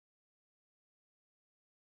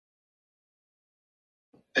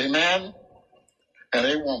a man and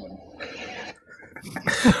a woman.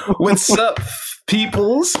 What's up,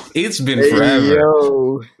 peoples? It's been Hey, forever.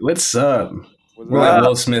 yo. What's up? What's We're like up?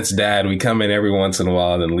 Will Smith's dad. We come in every once in a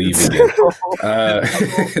while and then leave again.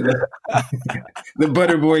 The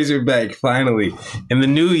Butter Boys are back, finally. In the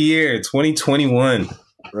new year, 2021.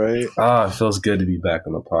 Right? Oh, it feels good to be back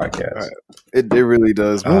on the podcast. Right. It really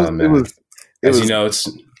does. Oh, It man. was As you know, it's...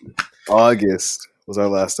 August was our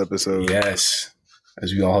last episode. Yes.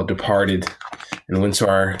 As we all departed and went to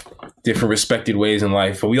our different respected ways in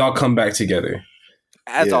life. But we all come back together.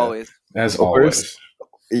 As Yeah. always. As Of always. course.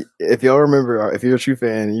 If y'all remember, if you're a true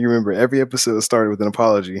fan, you remember every episode started with an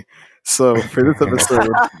apology. So for this episode,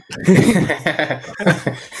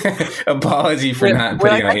 Apology for not We're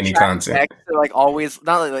putting like out any that content. ex that, like always,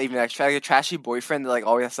 not like even extra, like a trashy boyfriend that like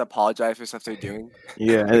always has to apologize for stuff they're doing.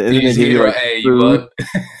 yeah, and then they You give you like hey, you food.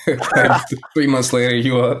 up? 3 months later,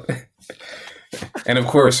 you up? And of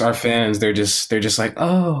course, our fans, they're just like,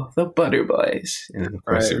 oh, the Butter Boys. And of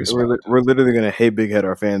course, they Right. respond. We're literally gonna hey big head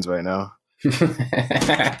our fans right now.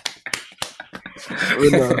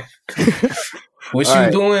 What All you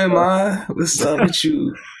right. doing, ma? What's up with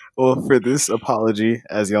you? Well, for this apology,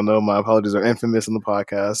 as y'all know, my apologies are infamous on the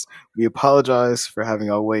podcast. We apologize for having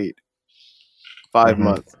y'all wait 5 Mhm.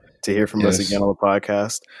 months to hear from us Yes. again on the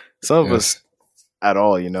podcast. Some of Yes. us at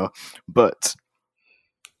all, but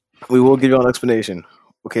we will give you an explanation.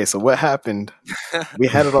 Okay, so what happened? We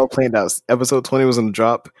had it all planned out. Episode 20 was going to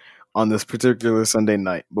drop on this particular Sunday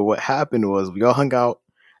night. But what happened was we all hung out,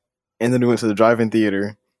 and then we went to the drive-in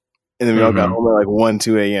theater, and then we all got Mhm. home at like 1,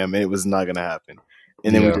 2 a.m., and it was not going to happen.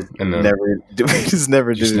 And then Yeah, we just and then never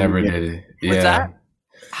did it again. did it. Was Yeah. that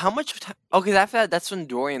how much time? Okay, that's when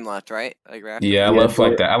Dorian left, right? Like right after- Yeah, I Yeah, left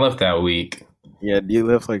like that. I left that week. Yeah, you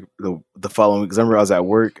left like the following week. 'Cause I remember I was at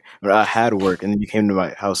work, or I had work, and then you came to my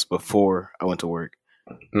house before I went to work.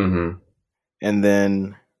 Hmm. And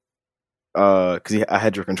then, because I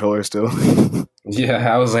had your controller still.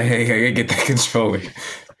 Yeah, I was like, hey, I gotta get that controller.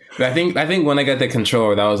 But I think when I got that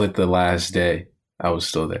controller, that was like the last day I was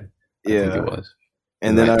still there. I think Yeah, it was.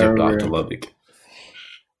 and then I dipped off to remember, Lubbock.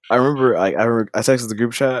 I remember I texted the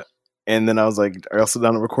group chat, and then I was like, "Are y'all still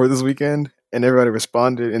down to record this weekend?" And everybody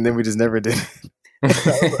responded, and then we just never did.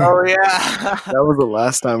 Oh yeah. That was the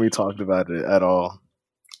last time we talked about it at all.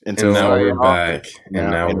 And now we're back. Now-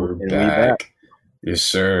 And now and- we're and we back. back. Yes,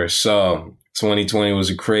 sir. So 2020 was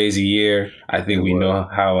a crazy year. I think It we was. know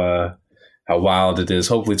how wild it is.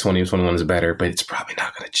 Hopefully 2021 is better, but it's probably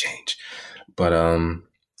not going to change. But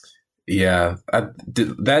yeah,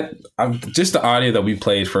 just the audio that we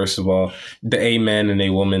played. First of all, the a man and a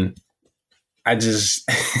woman. I just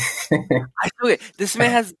I feel it. This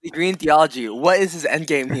man has a degree in theology. What is his end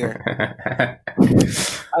game here?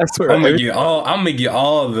 I swear, I'm gonna get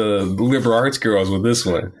all the liberal arts girls with this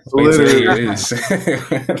one. Wait till Literally. you hear this.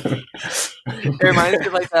 It reminds me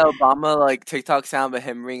of like the Obama like TikTok sound of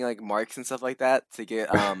him reading like Marx and stuff like that to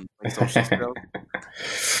get like social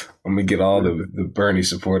skills. I'm gonna get all the Bernie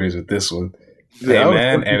supporters with this one. Yeah, I A was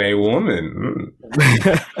man thinking- and a woman.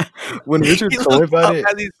 when Richard He told me looks about up it,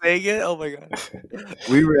 as he's saying it. Oh my god.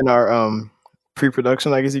 we were in our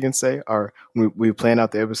pre-production, I guess you can say, we planned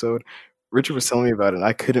out the episode. Richard was telling me about it, and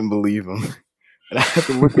I couldn't believe him. And I had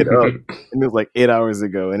to look it up, and it was like 8 hours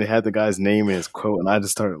ago, and it had the guy's name in his quote, and I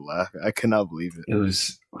just started laughing. I could not believe it. It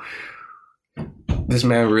was this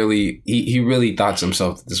man really he really thought to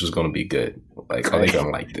himself that this was gonna be good. Like, are they gonna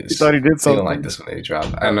like He this? thought he did They something. don't like this when they drop.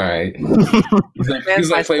 I know, right? He's Man's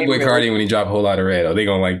like my Playboy favorite. Cardi when he dropped a whole lot of red. Oh, they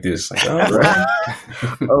gonna like this. Like, oh, Right.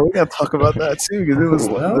 Oh, we gotta talk about that too, because it was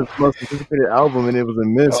Well. the most anticipated album, and it was a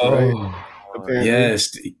miss, right? oh. Apparently.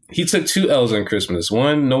 Yes, he took 2 L's on Christmas.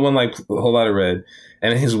 One, no one liked a whole lot of red,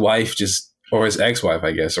 and his wife or his ex-wife,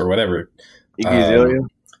 I guess, or whatever. Iggy Azalea.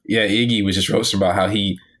 Yeah, Iggy was just roasting about how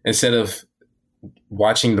he, instead of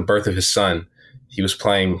watching the birth of his son, he was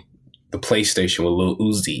playing the PlayStation with Lil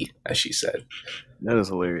Uzi, as she said. That is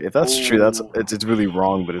hilarious. If that's true, it's really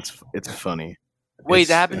wrong, but it's funny. Wait, It's-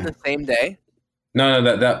 that happened the same day?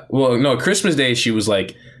 No, Christmas Day, she was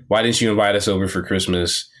like, why didn't you invite us over for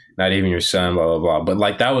Christmas? Not even your son, blah, blah, blah. But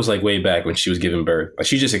like, that was like way back when she was giving birth. Like,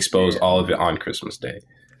 she just exposed all of it on Christmas Day.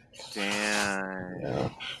 Damn. Yeah.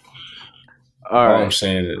 All All right. I'm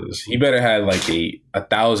saying is, he better have like a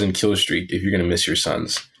 1,000 kill streak if you're gonna miss your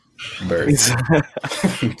son's birth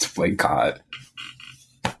to play COD.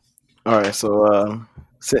 All right, so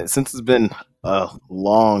since it's been a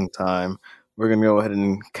long time, we're gonna go ahead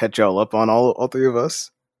and catch y'all up on all 3 of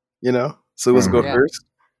us. So let's go Yeah. first.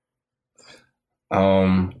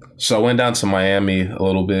 So I went down to Miami a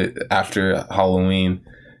little bit after Halloween,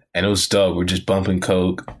 and it was dope. We're just bumping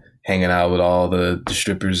coke, hanging out with all the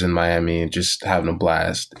strippers in Miami and just having a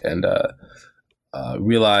blast. And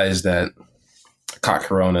realized that I caught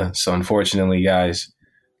Corona. So unfortunately, guys,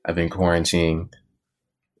 I've been quarantining.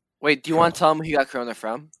 Wait, do you want to tell him who you got Corona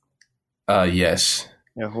from? Yes.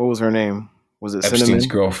 Yeah, what was her name? Was it Epstein's Cinnamon?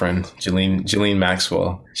 girlfriend, Ghislaine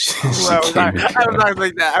Maxwell. She I was came in. not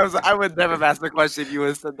like that. I would never have asked the question if you would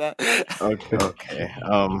have said that. Okay.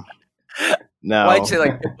 Now Why'd you say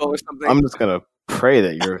like Pitbull or something? I'm just gonna pray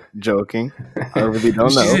that you're joking. I really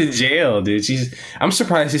don't know. She's in jail, dude. I'm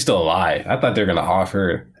surprised she's still alive. I thought they were gonna off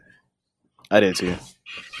her. I did too.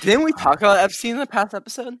 Didn't we talk about Epstein in the past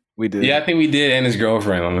episode? We did. Yeah, I think we did, and his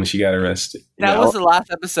girlfriend when she got arrested. That was the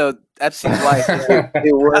last episode. Epstein's wife. Yeah.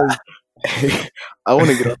 It was. I want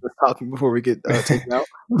to get off this topic before we get taken out.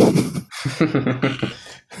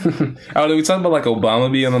 Oh, did we talk about like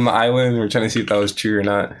Obama being on the island? We're trying to see if that was true or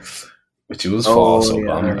not. Which it was false. Yeah.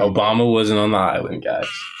 Obama wasn't on the island, guys.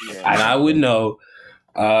 Yeah. And I would know.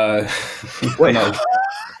 Wait.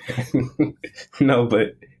 No,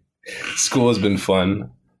 but school has been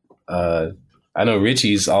fun. I know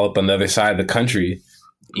Richie's all up on the other side of the country.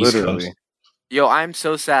 East Literally. Coast. Yo, I'm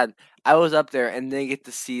so sad. I was up there and didn't get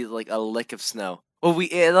to see like a lick of snow. Well,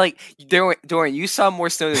 Dorian, you saw more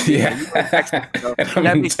snow than me. Yeah. You were in Texas, so And I'm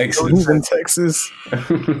that in makes no Texas. Who's sense. in Texas?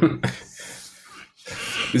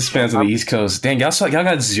 This spans on the East Coast. Dang, y'all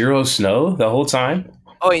got zero snow the whole time?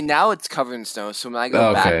 Oh, wait, now it's covered in snow. So when I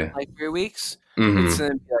go back Okay. in like 3 weeks, Mhm. it's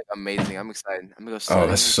gonna be like amazing. I'm excited. I'm gonna go. Oh, sledding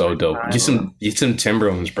that's for so the dope. first time. Get some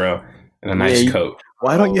Timberlands, bro, and a nice Yeah, coat.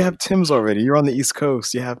 Why don't you have Tim's already? You're on the East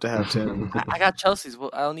Coast. You have to have Tim. I got Chelsea's. Well,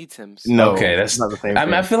 I don't need Tim's. No, Okay, that's not the same I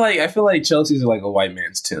mean, I thing. feel like Chelsea's like a white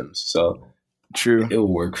man's Tim's, so True.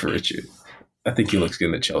 it'll work for Richard. I think he looks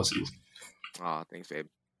good at Chelsea's. Oh, thanks, babe.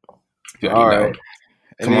 You All already know. right.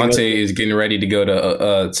 And then Camonte is getting ready to go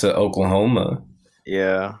to Oklahoma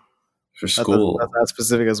yeah, for that's, school. that's as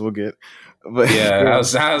specific as we'll get. But Yeah, I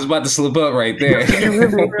was about to slip up right there. You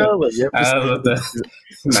really were, like, yep, I was about to,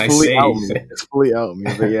 it's nice fully out save. me. It's fully out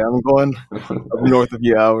me. But yeah, I'm going up north a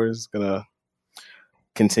few hours. Gonna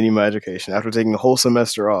continue my education after taking a whole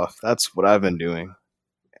semester off. That's what I've been doing.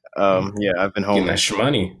 Yeah, I've been Getting home. that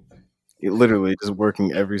shmoney. Literally just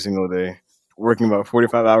working every single day, working about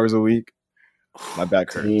 45 hours a week. My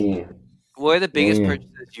back hurts. What are the biggest Mm.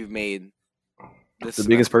 purchases you've made? The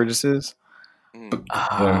biggest purchases?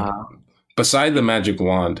 Mm. Beside the magic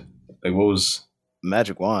wand, like what was?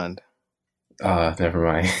 Magic wand. Never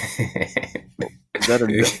mind. Is that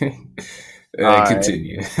a Alright.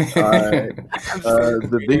 Continue. Alright.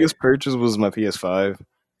 The biggest purchase was my PS5.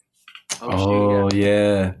 Oh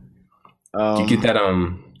yeah. Um, You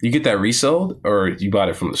get that resold or you bought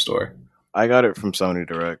it from the store? I got it from Sony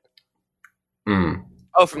Direct. Mm.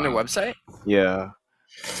 Oh, from their website? Yeah,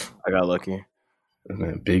 I got lucky.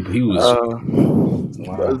 Man, big. He was.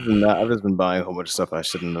 Other than that, I've just been buying a whole bunch of stuff I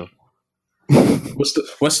shouldn't have.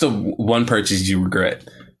 What's the one purchase you regret?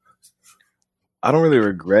 I don't really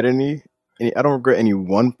regret any. I don't regret any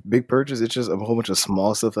one big purchase. It's just a whole bunch of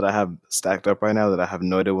small stuff that I have stacked up right now that I have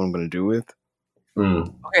no idea what I'm going to do with.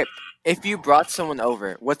 Mm. If you brought someone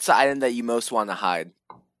over, what's the item that you most want to hide?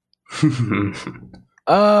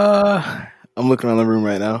 I'm looking around the room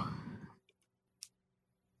right now.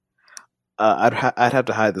 I'd have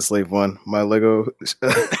to hide the slave one. My Lego,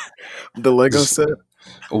 the Lego set.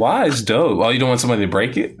 Why? It's dope. Oh, you don't want somebody to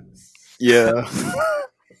break it? Yeah.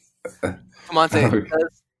 Come on, say,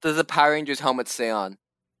 does the Power Rangers helmet stay on?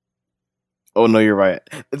 Oh no, you're right.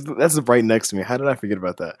 That's right next to me. How did I forget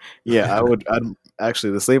about that? Yeah, I'd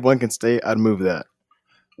actually, the slave one can stay. I'd move that.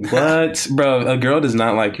 What, bro? A girl does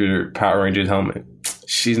not like your Power Rangers helmet.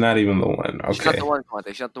 She's not even the one. Okay, She's not the one, Conte.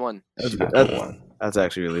 She's not the one. She's not the one. That's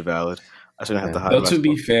actually really valid. I shouldn't have to hide. Though to be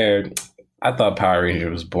myself. fair, I thought Power Ranger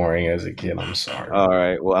was boring as a kid. I'm sorry. All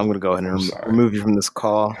right. Well, I'm gonna go ahead and sorry. remove you from this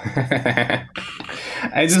call.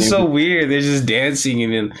 It's just so weird. They're just dancing,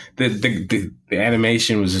 and then the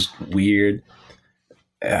animation was just weird.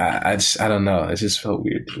 I don't know. It just felt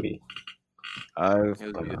weird to me. I've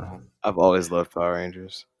It was beautiful. always loved Power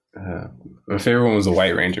Rangers. My favorite one was the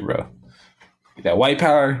White Ranger, bro. That white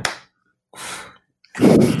power,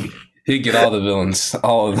 he'd get all the villains,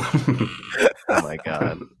 all of them. Oh my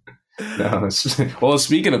god. No, well,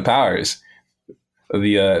 speaking of powers,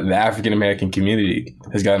 the African American community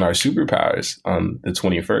has gotten our superpowers on the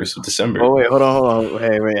 21st of December. Oh wait, hold on.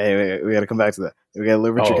 Hey, wait. We gotta come back to that. We gotta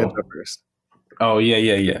let Richard catch up first. Oh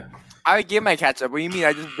yeah. I gave my catch up. What do you mean?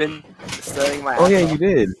 I just been studying my. Oh yeah, ass off. you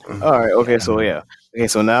did. All right. Okay. So yeah. Okay.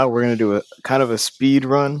 So now we're gonna do a kind of a speed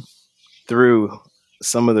run through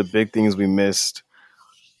some of the big things we missed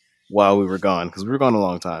while we were gone, because we were gone a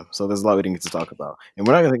long time. So there's a lot we didn't get to talk about. And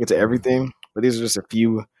we're not going to get to everything, but these are just a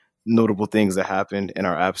few notable things that happened in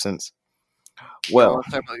our absence. Well, want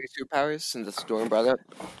to talk about your superpowers since the storm brought up?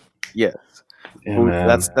 yes. Yeah, Well, man.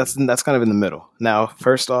 that's kind of in the middle. Now,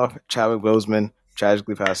 first off, Chadwick Boseman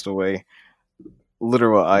tragically passed away.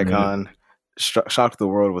 Literal icon. Shocked the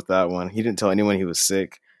world with that one. He didn't tell anyone he was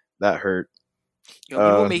sick. That hurt. People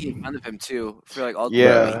were making fun of him too for like all the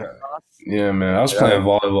Yeah, man. I was playing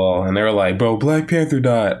volleyball, and they were like, "Bro, Black Panther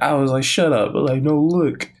died." I was like, "Shut up!" But like, no,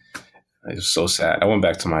 look. It was so sad. I went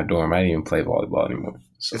back to my dorm. I didn't even play volleyball anymore.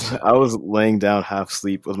 So I was laying down half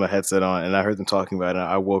asleep with my headset on, and I heard them talking about it. And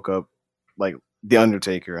I woke up like The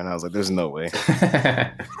Undertaker, and I was like, "There's no way."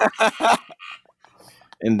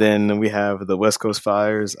 And then we have the West Coast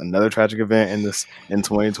fires, another tragic event in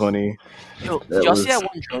 2020. Yo, did y'all see that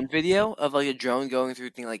one drone video of like a drone going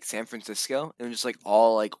through thing like San Francisco and just like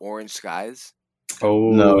all like orange skies?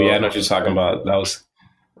 Oh No. yeah, I know what you're talking about. That was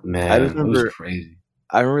man. I just it was remember- crazy.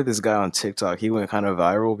 I remember this guy on TikTok. He went kind of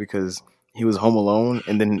viral because he was home alone,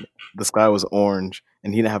 and then the sky was orange,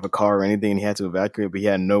 and he didn't have a car or anything, and he had to evacuate, but he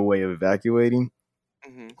had no way of evacuating.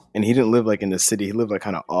 Mm-hmm. And he didn't live like in the city; he lived like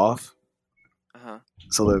kind of off. Uh-huh.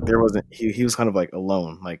 So that there wasn't. He was kind of like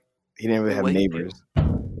alone. Like he didn't really have Wait, neighbors.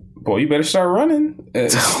 Boy, you better start running.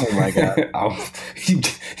 Oh my god!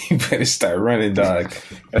 You better start running, dog.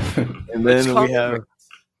 And then we have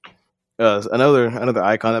another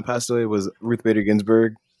icon that passed away was Ruth Bader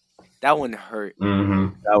Ginsburg. That one hurt.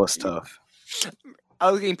 Mm-hmm. That was tough.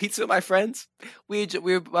 I was getting pizza with my friends. We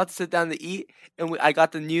were about to sit down to eat, and I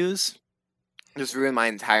got the news. Just ruined my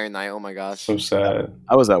entire night. Oh my gosh! So sad.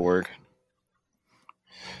 I was at work.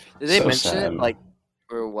 Did they So mention sad, it? man. Like,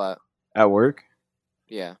 or what? At work?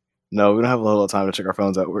 Yeah. No, we don't have a whole lot of time to check our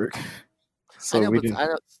phones at work. So I know, we but didn't. I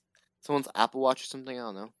know someone's Apple Watch or something. I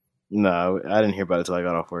don't know. No, I didn't hear about it until I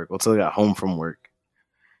got off work. Well, until I got home from work.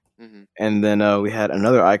 Mm-hmm. And then we had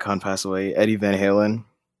another icon pass away, Eddie Van Halen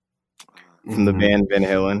from the Mhm. band Van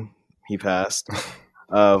Halen. He passed.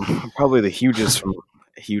 Probably the hugest.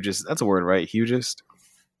 That's a word, right? Hugest,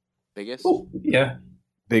 Biggest. Ooh, yeah.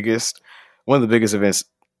 biggest. One of the biggest events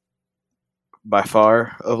by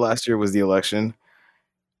far of last year was the election.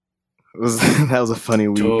 That was a funny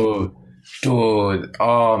week. Dude.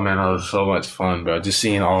 Oh man, that was so much fun, bro. Just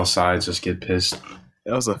seeing all sides just get pissed.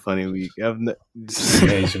 That was a funny week.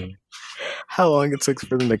 Amazing. How long it took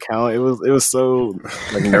for them to count? It was so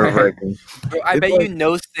like nerve wracking. Bro, I It's bet like- you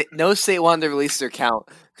no state wanted to release their count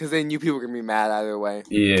because they knew people were gonna be mad either way.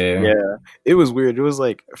 Yeah. Yeah, it was weird. It was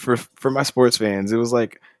like for my sports fans, it was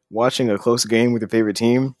like watching a close game with your favorite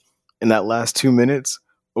team in that last 2 minutes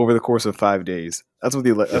over the course of 5 days. That's what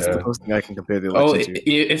that's the Yeah. closest thing I can compare the Oh, election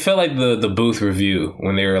to. it felt like the booth review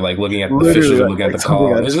when they were like looking at the Literally, officials, like- looking at like the call.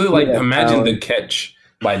 something It was really like at imagine town. the catch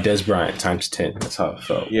by Des Bryant times 10. That's how it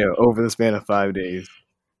felt. Yeah, over the span of 5 days,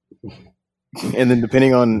 and then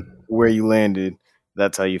depending on where you landed,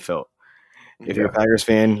 that's how you felt. If you're a Packers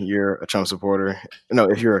fan, you're a Trump supporter. No,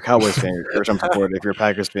 if you're a Cowboys fan, you're a Trump supporter. If you're a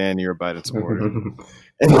Packers fan, you're a Biden supporter.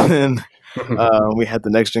 And then we had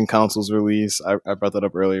the next gen consoles release. I brought that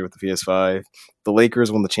up earlier with the PS5. The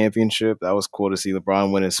Lakers won the championship. That was cool to see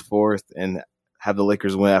LeBron win his fourth and have the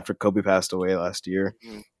Lakers win after Kobe passed away last year.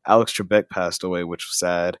 Mhm. Alex Trebek passed away, which was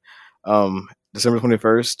sad. December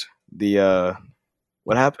 21st, the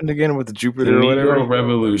what happened again with the The Jupiter or whatever? Negro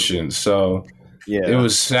Revolution. So Yeah, it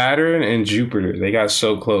was Saturn and Jupiter. They got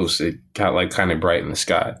so close, it got like kind of bright in the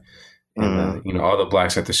sky. And all the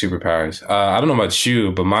blacks had the superpowers. I don't know about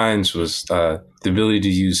you, but mine's was the ability to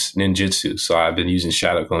use ninjutsu. So I've been using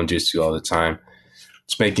Shadow Clone Jutsu all the time.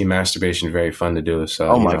 It's making masturbation very fun to do. So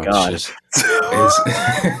Oh my God.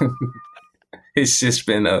 It's just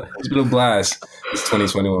been a blast. It's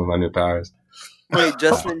 2021 with my new powers. Wait,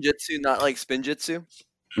 just ninjutsu, not like spinjutsu?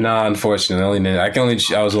 No, unfortunately,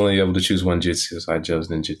 I was only able to choose one jutsu, so I chose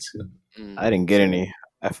ninjutsu. I didn't get any.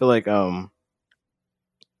 I feel like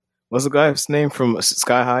what's the guy's name from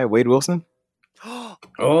Sky High? Wade Wilson?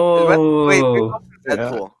 Oh, Wait, Yeah.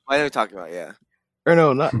 Deadpool. What are we talking about? Yeah. Or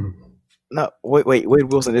no, not wait.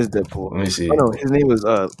 Wade Wilson is Deadpool. Let me see. Oh no, his name was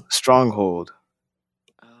Stronghold.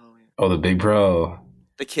 Oh, yeah. Oh, the big bro.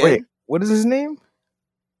 The kid. Wait, what is his name?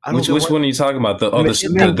 I don't Which know one are you talking about? The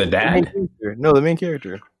main dad? character. No, the main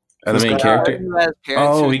character. The main character? Who has parents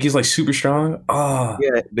Oh, who- he gets like super strong. Oh,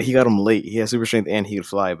 Yeah, but he got him late. He has super strength and he could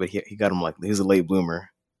fly, but he got him like he was a late bloomer.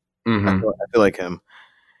 hmm I feel like him.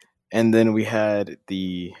 And then we had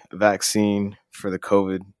the vaccine for the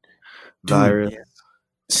COVID virus. yeah.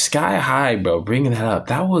 Sky High, bro. Bringing that up.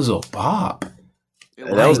 That was a bop. It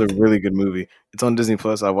That was a Like- really good movie. It's on Disney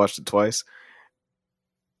Plus. I watched it twice.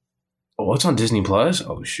 Oh, what's on Disney Plus?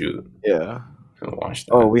 Oh shoot, Yeah. I'm gonna watch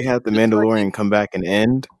that. Oh, we had The Mandalorian come back and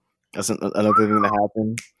end. That's another thing that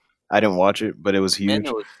happened. I didn't watch it, but it was huge.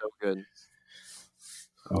 Mando was so good.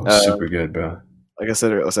 Super good, bro. Like I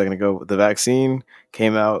said a second ago, the vaccine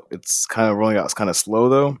came out. It's kind of rolling out. It's kind of slow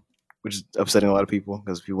though, which is upsetting a lot of people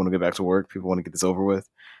because people want to get back to work. People want to get this over with.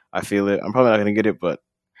 I feel it. I'm probably not going to get it, but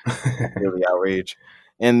I feel the outrage.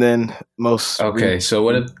 And then So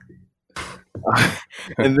what?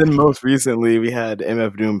 and then most recently, we had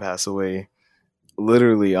MF Doom pass away,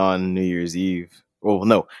 literally on New Year's Eve. Well,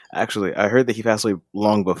 no, actually, I heard that he passed away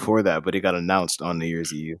long before that, but it got announced on New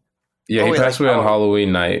Year's Eve. Yeah, he passed away on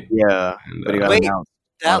Halloween night. Yeah, but it got announced.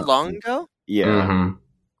 That long ago? Yeah. Mm-hmm.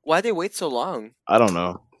 Why'd they wait so long? I don't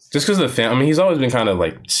know. Just because of the family. I mean, he's always been kind of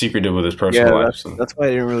like secretive with his personal life. That's why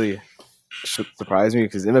it didn't really surprise me,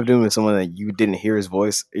 because MF Doom is someone that you didn't hear his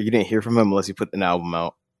voice. You didn't hear from him unless he put an album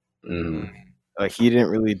out. Mm. Like, he didn't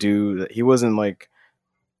really do. He wasn't like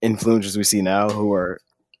influencers we see now who are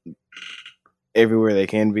everywhere they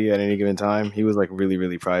can be at any given time. He was like really,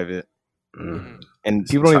 really private. Mm. And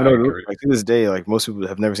people don't even know, like, to this day, like, most people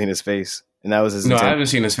have never seen his face. And that was his intent. I haven't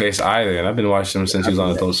seen his face either. And I've been watching him since he was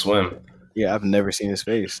on Adult Swim. Yeah, I've never seen his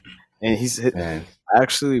face. And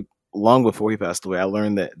actually, long before he passed away, I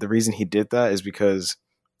learned that the reason he did that is because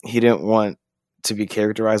he didn't want to be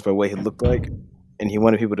characterized by what he looked like. And he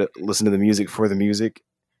wanted people to listen to the music for the music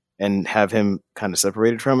and have him kind of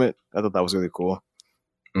separated from it. I thought that was really cool.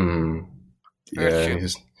 Mm. Yeah,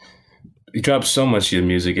 he dropped so much of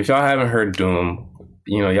music. If y'all haven't heard Doom,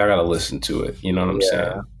 y'all gotta listen to it. You know what I'm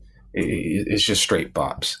saying? It's just straight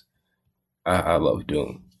bops. I love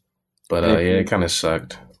Doom, but it kind of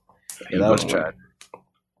sucked. Yeah, that was trash.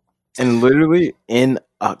 And literally in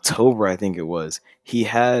October, I think it was, he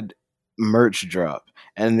had merch drop,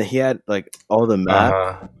 and he had like all the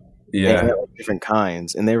maps. Yeah, like, different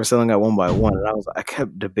kinds, and they were selling out one by one. And I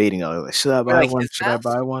kept debating. I was like, should I buy one? Should I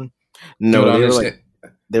buy one? No,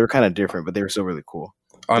 they were kind of different, but they were still really cool.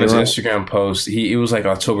 On his Instagram post, it was like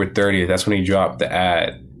October 30th. That's when he dropped the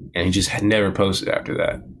ad, and he just had never posted after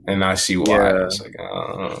that. And I see why. Yeah. It's like,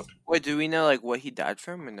 wait, do we know like what he died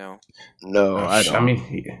from or no? No, I don't. I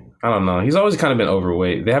mean, I don't know. He's always kind of been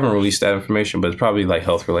overweight. They haven't released that information, but it's probably like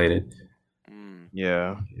health related.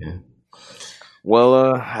 Yeah.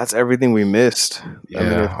 Well, that's everything we missed. Yeah, I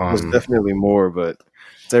mean, there's definitely more, but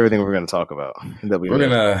it's everything we're going to talk about. We're going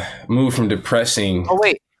to move from depressing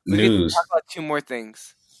news. Talk about two more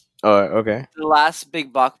things. Okay. The last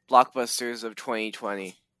big blockbusters of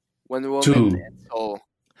 2020. Wonder Woman and Soul.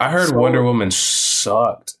 I heard Wonder Woman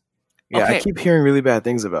sucked. Yeah, okay. I keep hearing really bad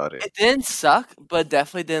things about it. It didn't suck, but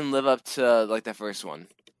definitely didn't live up to like the first one.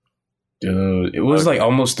 Dude, it was like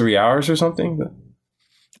almost 3 hours or something.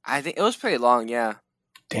 I think it was pretty long, yeah.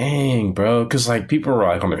 Dang, bro. Because, like, people were,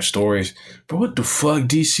 like, on their stories, bro, what the fuck,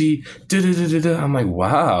 DC? Da-da-da-da-da. I'm like,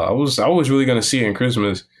 wow. I was really going to see it in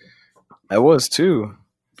Christmas. I was, too.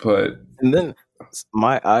 And then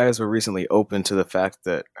my eyes were recently opened to the fact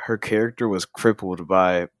that her character was crippled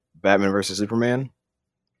by Batman vs. Superman.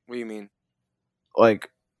 What do you mean? Like,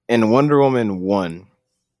 in Wonder Woman 1,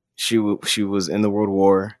 she was in the World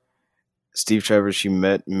War. Steve Trevor, she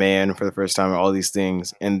met Man for the first time and all these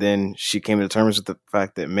things. And then she came to terms with the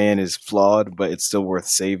fact that Man is flawed, but it's still worth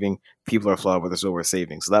saving. People are flawed, but they're still worth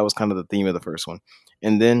saving. So that was kind of the theme of the first one.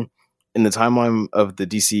 And then in the timeline of the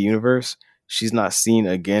DC universe, she's not seen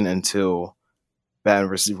again until Batman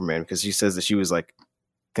vs. Superman, because she says that she was like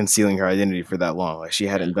concealing her identity for that long. Like, she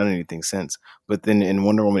hadn't done anything since. But then in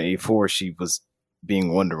Wonder Woman 84, she was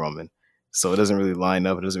being Wonder Woman. So it doesn't really line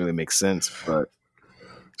up. It doesn't really make sense. But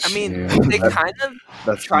I mean, they kind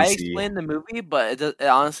of try to explain the movie, but it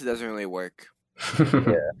honestly doesn't really work.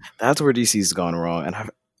 Yeah, that's where DC's gone wrong, and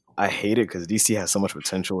I hate it because DC has so much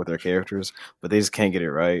potential with their characters, but they just can't get it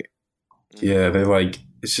right. Yeah, they're like,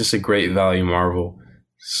 it's just a great value Marvel.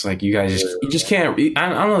 It's like you guys you just can't. I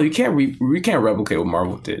don't know. You can't replicate what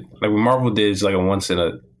Marvel did. Like what Marvel did is like a once in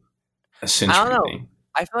a century I don't know. thing.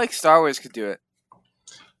 I feel like Star Wars could do it.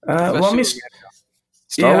 Well, I mean,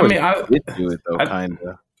 Star Wars did do it though, kind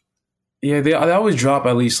of. Yeah, they always drop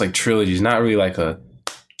at least like trilogies, not really like a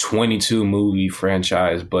 22 movie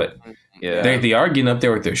franchise, but they are getting up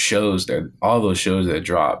there with their shows. All those shows that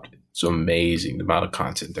dropped. It's amazing the amount of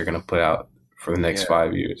content they're gonna put out for the next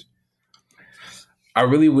 5 years. I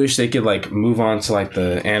really wish they could like move on to like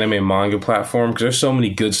the anime manga platform, because there's so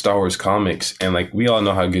many good Star Wars comics, and like we all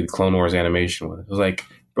know how good Clone Wars animation was. It was like,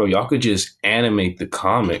 bro, y'all could just animate the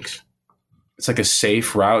comics. It's like a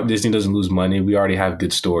safe route. Disney doesn't lose money. We already have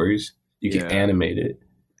good stories. You can animate it.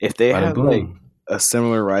 If they had like a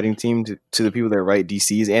similar writing team to the people that write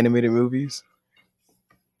DC's animated movies,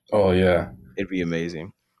 Oh yeah. It'd be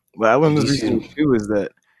amazing. But I learned this DC. recently too is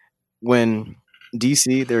that when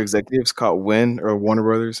DC, their executives caught wind, or Warner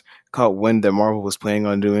Brothers caught wind that Marvel was planning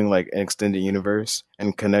on doing like an extended universe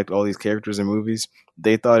and connect all these characters in movies,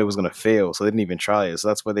 they thought it was going to fail, so they didn't even try it. So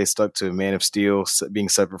that's why they stuck to Man of Steel being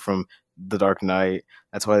separate from The Dark Knight.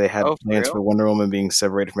 That's why they had Oh, for plans real? for Wonder Woman being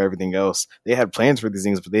separated from everything else. They had plans for these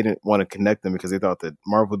things, but they didn't want to connect them because they thought that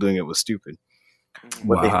Marvel doing it was stupid.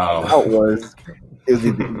 What they found out was it was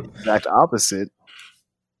the exact opposite.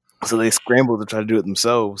 So they scrambled to try to do it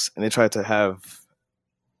themselves, and they tried to have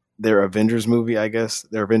their Avengers movie, I guess,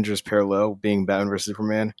 their Avengers parallel being Batman vs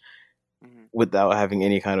Superman, Mhm. without having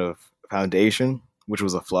any kind of foundation, which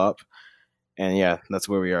was a flop. And yeah, that's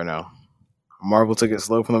where we are now. Marvel took it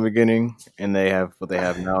slow from the beginning, and they have what they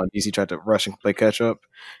have now. DC tried to rush and play catch up,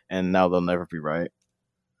 and now they'll never be right.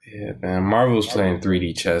 Yeah, man. Marvel's playing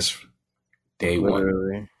 3D chess day one.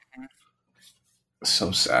 Literally.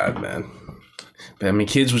 So sad, man. But I mean,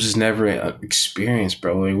 kids was just never experienced,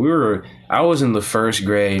 bro. Like, I was in the first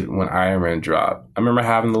grade when Iron Man dropped. I remember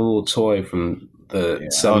having the little toy from the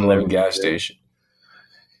 7-Eleven gas station.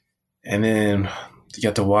 And then you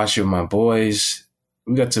got to watch it with my boys.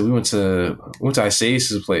 We went to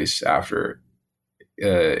Isaiah's place after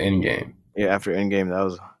Endgame. Yeah, after Endgame, that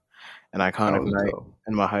was an iconic night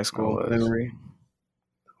in my high school memory.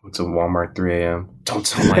 Went to Walmart 3 a.m. Don't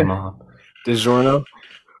tell my mom. DiGiorno.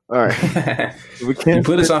 All right. We can't. You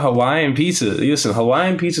put us on Hawaiian pizza. Listen,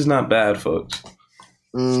 Hawaiian pizza's not bad, folks.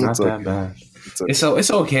 It's not that bad.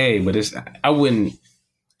 It's okay, but I wouldn't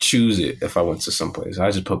choose it if I went to someplace.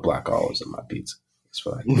 I just put black olives in my pizza. It's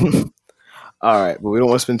fine. All right, but we don't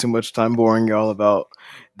want to spend too much time boring y'all about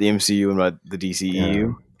the MCU and about the DCEU.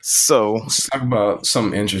 Yeah. So let's talk about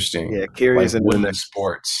something interesting. Yeah, curious like women's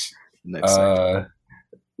sports. Next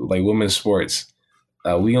like women's sports.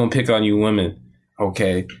 We gonna pick on you women.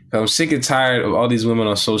 Okay, I'm sick and tired of all these women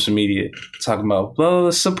on social media talking about,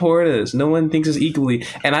 well, support us. No one thinks us equally.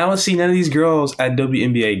 And I don't see none of these girls at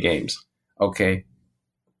WNBA games. Okay.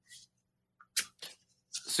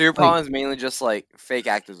 So your problem is mainly just like fake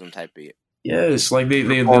activism type beat. Yes, like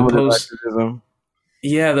they'll post. Activism.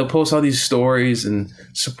 Yeah, they'll post all these stories and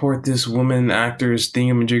support this woman actors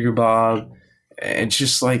thingamajigger bob. And it's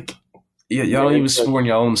just like, y'all don't even support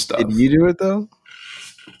your own stuff. Did you do it though?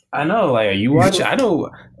 I know, like you watch it. I know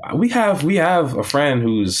we have a friend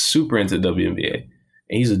who's super into WNBA, and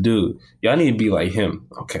he's a dude. Y'all need to be like him,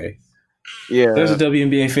 okay? Yeah. There's a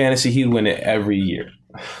WNBA fantasy, he'd win it every year.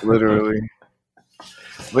 Literally.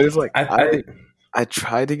 But it's like I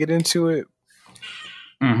tried to get into it,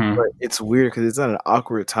 but it's weird because it's at an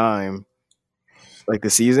awkward time, like the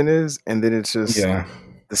season is, and then it's just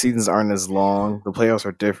the seasons aren't as long. The playoffs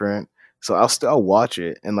are different. So I'll watch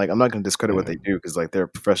it, and like I'm not going to discredit what they do because like they're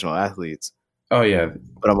professional athletes. Oh yeah,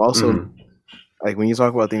 but I'm also like when you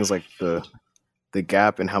talk about things like the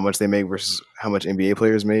gap and how much they make versus how much NBA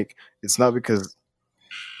players make, it's not because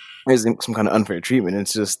there's some kind of unfair treatment.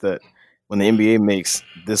 It's just that when the NBA makes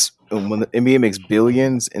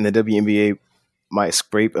billions and the WNBA might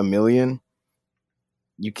scrape $1 million,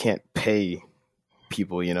 you can't pay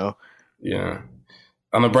people, you know. Yeah.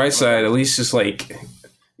 On the bright side, at least it's like,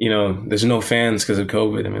 you know, there's no fans because of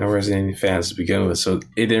COVID. I mean, there wasn't any fans to begin with, so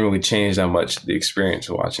it didn't really change that much the experience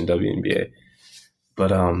of watching WNBA.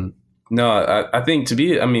 But no, I think to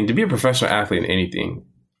be a professional athlete in anything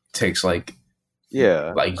takes like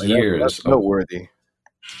years. That's noteworthy.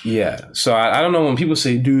 Yeah, so I don't know when people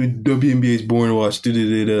say, "Dude, WNBA is boring to watch."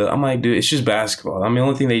 I'm like, dude, it's just basketball. I mean, the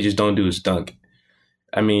only thing they just don't do is dunk.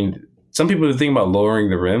 I mean, some people are thinking about lowering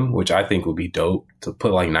the rim, which I think would be dope to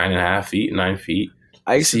put like 9.5 feet, 9 feet.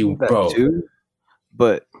 I see that too,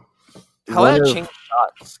 but how would that change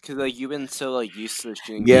shots? Because like you've been so like used to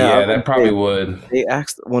shooting. Yeah, that probably would. They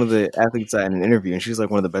asked one of the athletes that in an interview, and she's like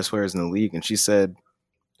one of the best players in the league, and she said,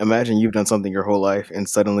 "Imagine you've done something your whole life, and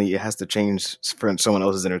suddenly it has to change for someone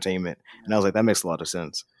else's entertainment." And I was like, that makes a lot of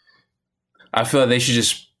sense. I feel like they should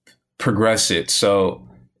just progress it. So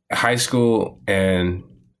high school and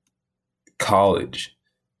college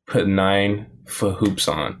put 9-foot hoops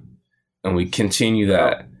on. And we continue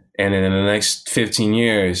that. And then in the next 15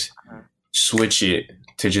 years, switch it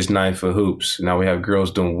to just 9-foot hoops. Now we have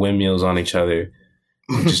girls doing windmills on each other.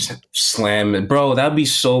 Just slam it. Bro, that'd be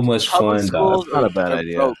so much fun, dog. That's not a bad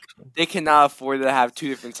idea. Broke. They cannot afford to have two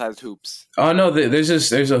different sized hoops. Oh, no, there's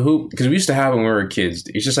a hoop. Because we used to have it when we were kids.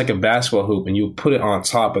 It's just like a basketball hoop, and you put it on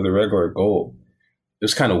top of the regular goal. It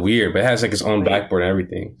was kind of weird, but it has like its own backboard and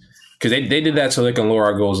everything. Because they did that so they can lower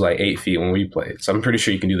our goals like 8 feet when we played. So I'm pretty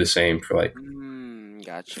sure you can do the same for like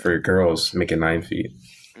for girls, make it 9 feet.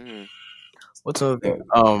 What's another thing?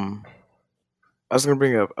 I was gonna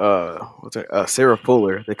bring up Sarah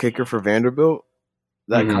Fuller, the kicker for Vanderbilt.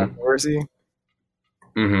 That controversy.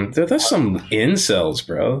 There's some incels,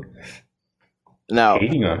 bro. Now,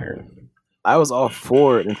 hating on her. I was all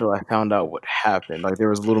for it until I found out what happened. Like there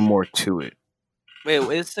was a little more to it. Wait,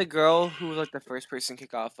 is the girl who was like the first person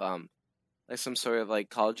kick off like some sort of like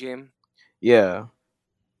college game? Yeah.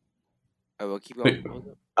 I will keep going.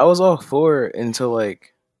 I was all for it until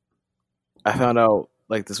like I found out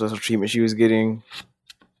like the special treatment she was getting,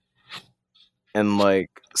 and like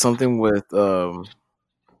something with the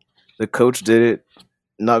coach did it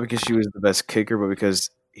not because she was the best kicker, but because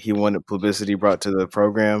he wanted publicity brought to the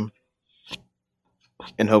program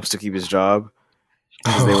in hopes to keep his job.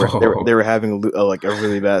 Because they were having a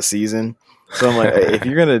really bad season. So I'm like, if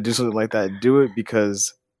you're gonna do something like that, do it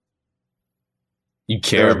because you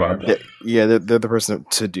care about that. Yeah, they're the person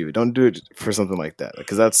to do. Don't do it for something like that,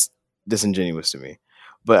 because that's disingenuous to me.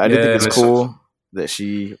 But I did think it's cool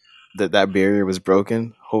that that barrier was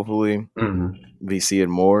broken. Hopefully, we see it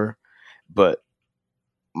more. But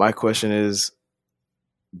my question is,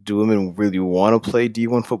 do women really want to play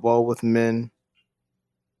D1 football with men?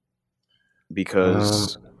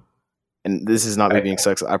 Because, and this is not me being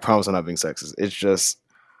sexist. I promise I'm not being sexist. It's just,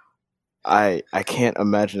 I can't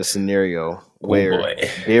imagine a scenario where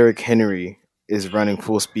Derrick Henry is running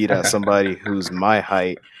full speed at somebody who's my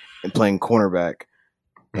height and playing cornerback,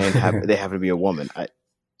 and they happen to be a woman.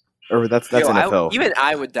 That's NFL. Even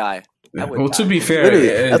I would die. To be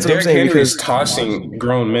fair, that's Derrick Henry's tossing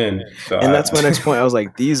grown men. So and that's my next point. I was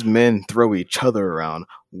like, these men throw each other around.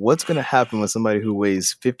 What's going to happen with somebody who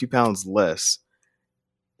weighs 50 pounds less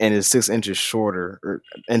and is 6 inches shorter? Or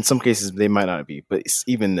in some cases, they might not be, but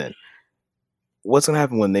even then, what's going to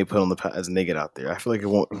happen when they put on the pads and they get out there? I feel like it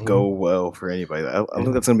won't go well for anybody. I don't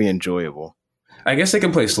think that's going to be enjoyable. I guess they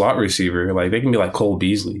can play slot receiver. Like, they can be like Cole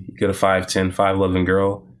Beasley. You get a 5'10", 5'11"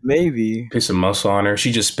 girl. Maybe. Put some muscle on her.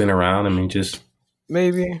 She just spin around. I mean, just...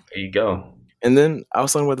 Maybe. There you go. And then I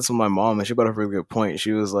was talking about this with my mom, and she brought up a really good point.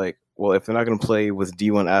 She was like, well, if they're not going to play with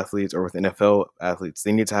D1 athletes or with NFL athletes,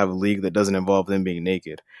 they need to have a league that doesn't involve them being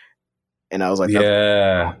naked. And I was like, that's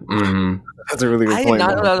a really good point. I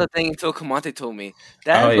did not know that thing until Kamante told me.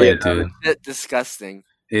 Dude. Disgusting.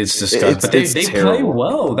 It's disgusting. They play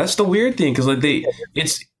well. That's the weird thing, because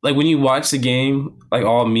it's like when you watch the game, like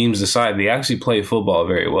all memes aside, they actually play football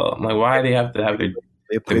very well. I'm like, why do they have to have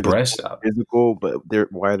their breasts out? Physical, but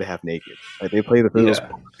why are they half naked? Like they play the physical.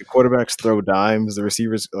 Yeah. The quarterbacks throw dimes. The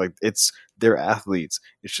receivers, like they're athletes.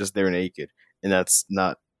 It's just they're naked, and that's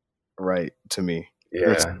not right to me.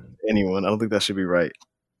 Yeah, anyone. I don't think that should be right.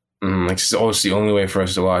 It's always the only way for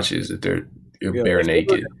us to watch is that you're bare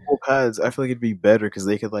naked. Full pads, I feel like it'd be better because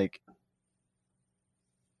they could like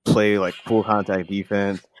play like full contact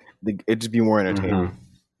defense. It'd just be more entertaining.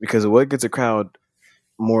 Because what gets a crowd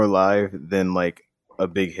more live than like a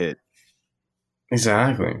big hit?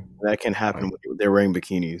 Exactly. That can happen when they're wearing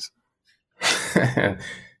bikinis.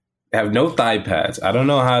 They have no thigh pads. I don't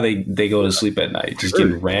know how they go to sleep at night, just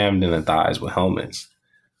getting rammed in the thighs with helmets.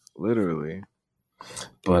 Literally.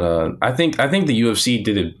 But I think the UFC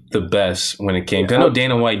did it the best when it came. I know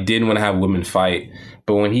Dana White didn't want to have women fight,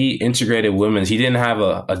 but when he integrated women's, he didn't have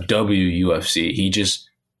a WUFC. He just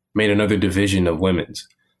made another division of women's.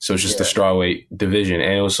 So it's just the strawweight division,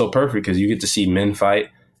 and it was so perfect because you get to see men fight,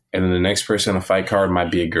 and then the next person on the fight card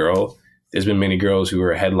might be a girl. There's been many girls who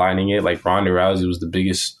were headlining it, like Ronda Rousey was the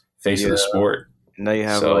biggest face of the sport. Now you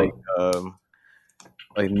have like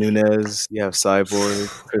Nunes, you have Cyborg,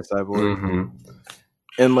 Chris Cyborg.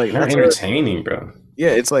 And like they're entertaining, bro. Yeah,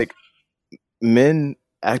 it's like men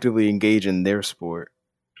actively engage in their sport,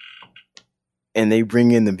 and they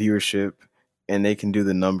bring in the viewership, and they can do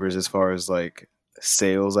the numbers as far as like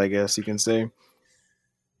sales, I guess you can say.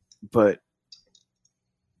 But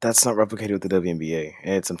that's not replicated with the WNBA,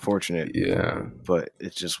 and it's unfortunate. Yeah, but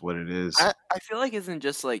it's just what it is. I feel like it isn't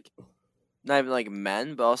just like not even like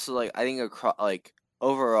men, but also like I think across like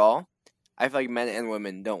overall, I feel like men and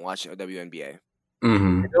women don't watch the WNBA.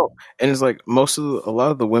 And it's like a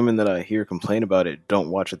lot of the women that I hear complain about it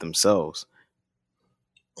don't watch it themselves.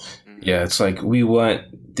 Yeah, it's like we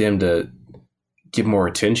want them to get more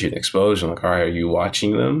attention, exposure. Like, all right, are you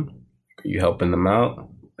watching them? Are you helping them out?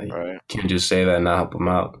 Like, right. You can't just say that and not help them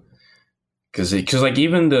out. Because like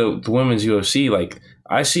even the women's UFC, like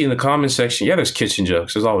I see in the comment section, there's kitchen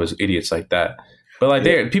jokes. There's always idiots like that. But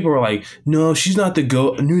like people are like, no, she's not the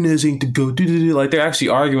GOAT. Nunes ain't the GOAT. Like they're actually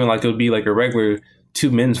arguing like it would be like a regular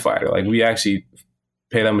two men's fighter. Like we actually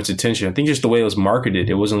pay that much attention. I think just the way it was marketed,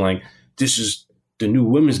 it wasn't like this is the new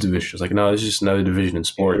women's division. It's like no, it's just another division in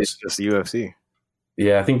sports. It's just the UFC.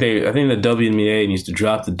 Yeah, I think the WNBA needs to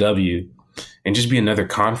drop the W and just be another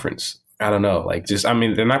conference. I don't know. Like, just, I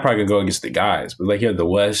mean, they're not probably going to go against the guys, but like you have the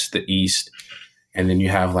West, the East, and then you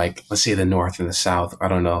have like, let's say the North and the South. I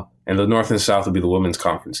don't know. And the North and the South would be the women's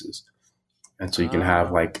conferences. And so you can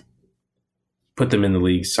have like, put them in the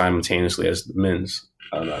league simultaneously as the men's.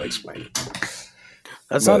 I don't know how to explain it.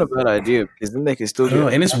 That's not a bad idea because then they can still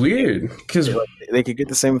get. And it's weird because they could get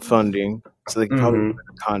the same funding, so they can probably get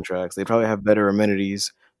better contracts. They probably have better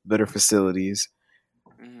amenities, better facilities.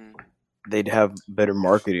 They'd have better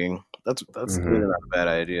marketing. That's really not a bad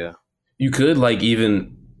idea. You could like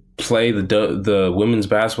even play the women's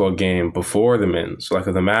basketball game before the men's. So like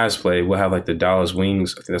if the Mavs play, we'll have like the Dallas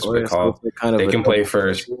Wings. I think that's what they call it. They can play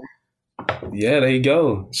first. Yeah, there you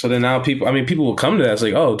go. So then now people will come to that. It's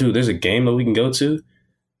like, oh, dude, there's a game that we can go to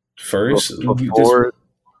first. Before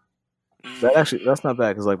that's not bad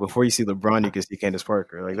because like before you see LeBron, you can see Candace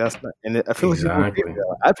Parker. Like that's not, and I feel like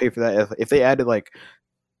I'd pay for that if they added like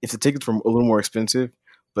if the tickets were a little more expensive,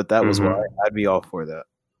 but that was why I'd be all for that.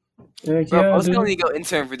 I was going to go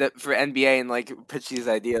intern for NBA and like pitch these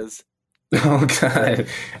ideas. Oh God!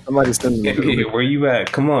 Somebody send me. Where you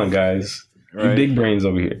at? Come on, guys! Right. You big brains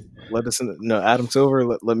over here. Let us in. No, Adam Silver.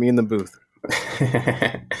 Let me in the booth.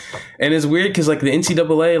 And it's weird because like the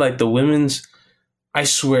NCAA, like the women's, I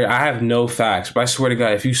swear I have no facts, but I swear to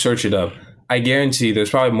God, if you search it up, I guarantee there's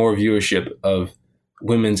probably more viewership of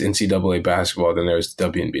women's NCAA basketball than there's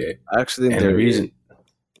WNBA. Actually, and the reason,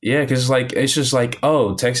 yeah, because it's just like,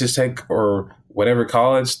 oh, Texas Tech or whatever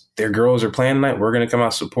college, their girls are playing tonight. We're gonna come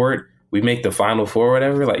out support. We make the Final Four, or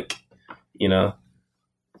whatever. Like, you know,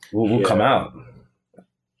 we'll come out.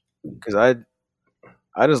 Because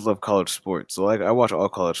I just love college sports. So like I watch all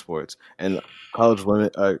college sports and college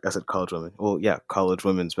women. I said college women. Well, yeah, college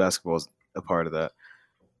women's basketball is a part of that.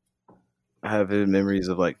 I have vivid memories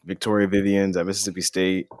of like Victoria Vivians at Mississippi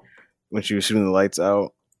State when she was shooting the lights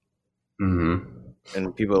out,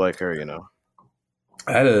 and people like her. You know,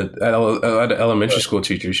 I had an elementary school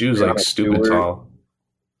teacher. She was like stupid tall.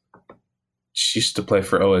 She used to play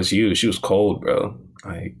for OSU. She was cold, bro.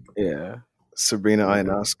 Like, yeah, Sabrina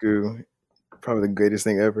Ionescu. Probably the greatest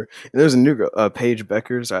thing ever. And there's a new girl, Paige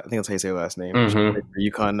Beckers. I think that's how you say her last name. She's for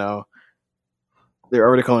UConn now. They're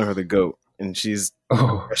already calling her the GOAT, and she's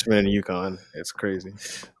a freshman in UConn. It's crazy.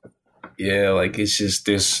 Yeah, like it's just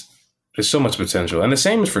there's so much potential, and the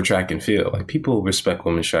same is for track and field. Like people respect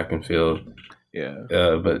women's track and field. Yeah,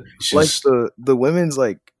 but it's just, like the women's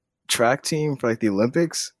like track team for like the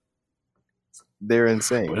Olympics, they're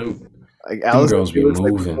insane. Like Alice girls be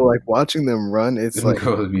moving. Like watching them run, it's them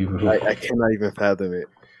like I cannot even fathom it.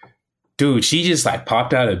 Dude, she just like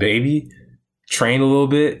popped out a baby, trained a little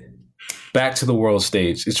bit, back to the world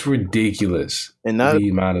stage. It's ridiculous. And not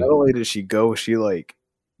only did she go, she like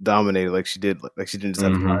dominated like she did. Like she didn't just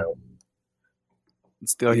have a child.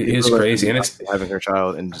 It's crazy, and it's having her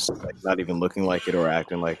child and just like not even looking like it or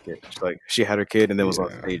acting like it. She's like she had her kid and then was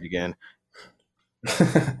on stage again. All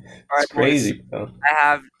right, crazy. Boys,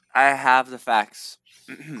 I have the facts.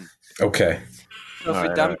 Okay. So for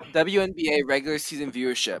WNBA regular season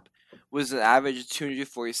viewership was an average of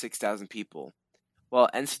 246,000 people, while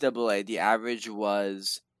NCAA the average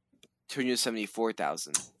was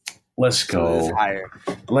 274,000. Let's go. So higher.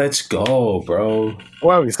 Let's go, bro.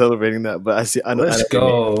 Why are we celebrating that? But let's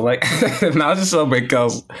go. Like, not just celebrate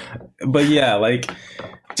girls, but yeah, like.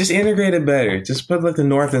 Just integrate it better. Just put like the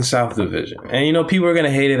North and South division. And you know, people are gonna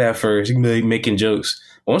hate it at first. You can be like, making jokes.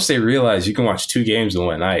 Once they realize you can watch 2 games in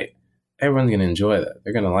one night, everyone's gonna enjoy that.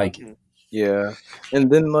 They're gonna like it. Yeah. And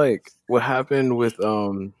then like what happened with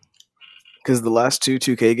because the last 2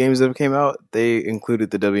 2K games that came out, they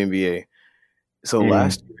included the WNBA. So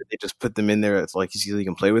last year they just put them in there. It's like you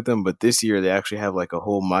can play with them, but this year they actually have like a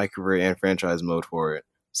whole My Career and franchise mode for it,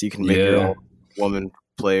 so you can make your own woman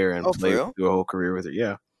player and play through a whole career with it.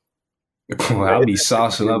 Yeah. Well, I'll be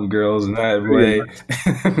saucing up girls in that way.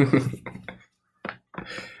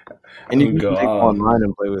 And you can go online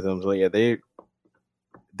and play with them. So yeah, they're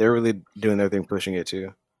really doing their thing, pushing it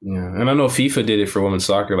too. Yeah, and I know FIFA did it for women's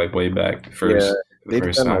soccer like way back first. Yeah, they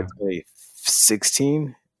did that like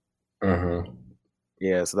 2016.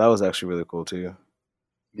 Yeah, so that was actually really cool too.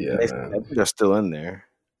 Yeah, I think they're still in there.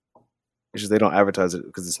 It's just they don't advertise it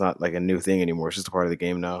because it's not like a new thing anymore. It's just a part of the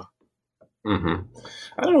game now. I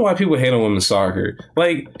don't know why people hate on women's soccer.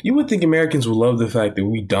 Like, you would think Americans would love the fact that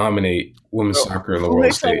we dominate women's soccer in the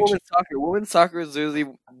world stage. Women's soccer is literally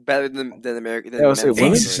better than American. Exactly.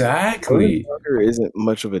 Women's soccer isn't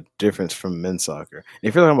much of a difference from men's soccer. And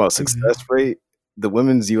if you're talking about success rate, the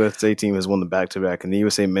women's USA team has won the back-to-back, and the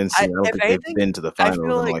USA men's team, I don't think they've been to the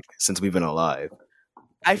finals since we've been alive.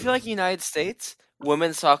 I feel like in the United States,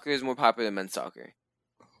 women's soccer is more popular than men's soccer.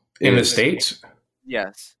 in the States?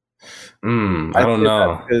 Yes. I don't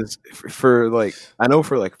know. Because for like, I know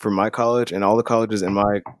for my college and all the colleges in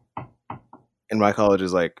my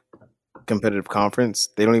college's like competitive conference,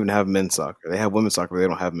 they don't even have men's soccer. They have women's soccer, but they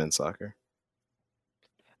don't have men's soccer.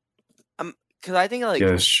 Because I think like yeah,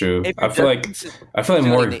 it's true. I feel like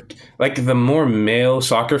more like the more male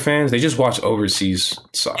soccer fans, they just watch overseas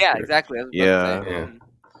soccer. Yeah, exactly. Yeah.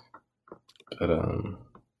 But I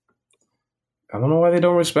don't know why they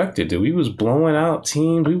don't respect it, dude. We was blowing out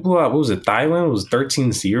teams. We blew out, what was it, Thailand? It was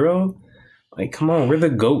 13-0. Like, come on, we're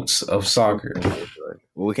the GOATs of soccer.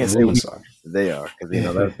 Well, we can't say soccer. They are, because you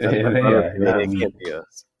know that's they can't be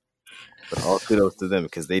us. But all kudos to them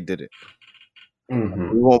because they did it.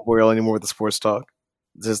 We won't bore y'all anymore with the sports talk.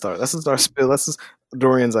 Let's just our spill. That's just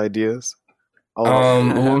Dorian's ideas.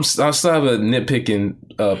 I still have a nitpicking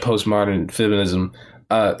postmodern feminism.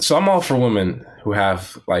 So I'm all for women who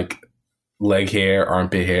have like leg hair,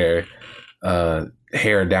 armpit hair,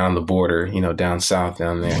 hair down the border, down south,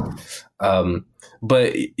 down there.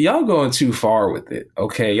 But y'all going too far with it.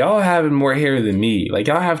 Okay, y'all having more hair than me. Like,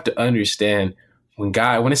 y'all have to understand when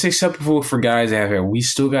it's acceptable for guys to have hair, we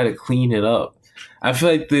still got to clean it up. I feel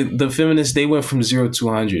like the feminists, they went from 0 to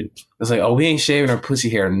 100. It's like, oh, we ain't shaving our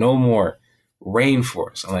pussy hair no more.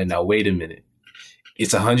 Rainforest. I'm like, now wait a minute.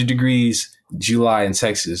 It's 100 degrees July in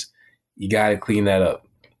Texas. You got to clean that up.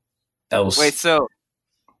 Wait, so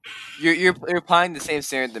you're applying the same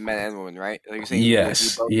standard to men and women, right? Like you're saying,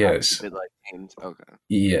 yes. Okay.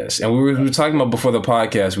 Yes, and we were talking about before the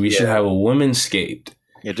podcast. We should have a womanscaped.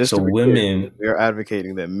 Yeah, just so women. We are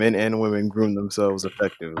advocating that men and women groom themselves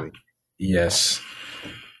effectively. Yes.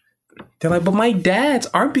 They're like, but my dad's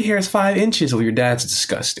armpit hair is 5 inches. Well, your dad's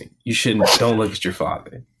disgusting. You shouldn't. Don't look at your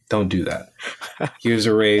father. Don't do that. Here's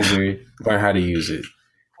a razor. Learn how to use it.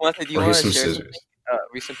 Melissa, do you want to share scissors.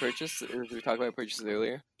 Recent purchase? We talked about purchases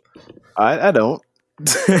earlier. I don't.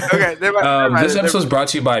 Okay. This episode is brought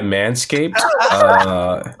to you by Manscaped.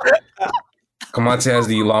 Kamante has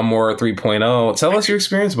the Lawnmower 3.0. Tell us your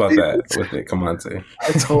experience about that with it, Kamante.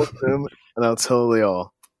 I told them, and I'll tell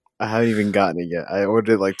y'all, I haven't even gotten it yet. I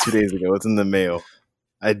ordered it like 2 days ago. It's in the mail.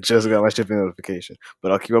 I just got my shipping notification,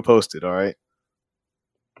 but I'll keep it posted. All right.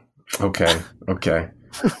 Okay.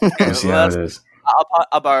 Let's see how it is.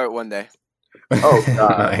 I'll borrow it one day. Oh,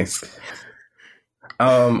 God. Nice.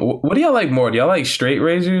 What do y'all like more? Do y'all like straight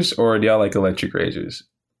razors or do y'all like electric razors?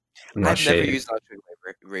 I've never used an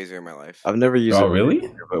electric razor in my life. I've never used. Oh, really?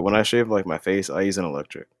 Razor, but when I shave like my face, I use an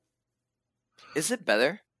electric. Is it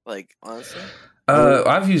better? Like, honestly.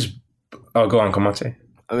 I've used. Oh, go on, Kamante.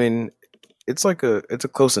 I mean, it's a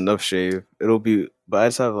close enough shave. It'll be, but I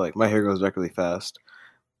just have like my hair goes back really fast,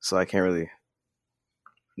 so I can't really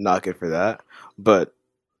knock it for that. But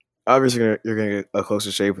obviously, you're gonna get a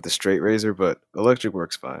closer shave with a straight razor, but electric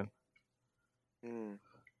works fine.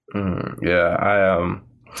 Yeah,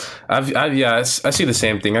 I see the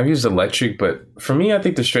same thing. I've used electric, but for me, I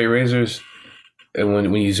think the straight razors, and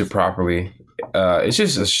when you use it properly, it's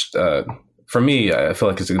just for me, I feel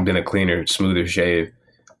like it's been a cleaner, smoother shave.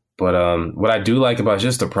 But what I do like about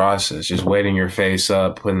just the process, just wetting your face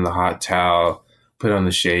up, putting the hot towel, put on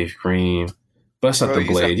the shave cream, bust up the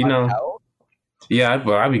blade, Towel? Yeah,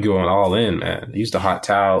 I be going all in, man. Use the hot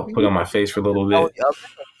towel, put it on my face for a little bit. What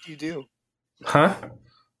do you do? Huh?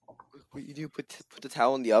 What you do? Put the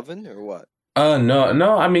towel in the oven or what?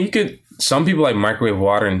 No. I mean, you could. Some people like microwave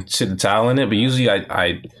water and sit the towel in it, but usually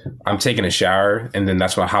I'm taking a shower and then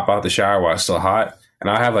that's when I hop out the shower while it's still hot,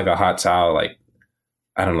 and I have like a hot towel like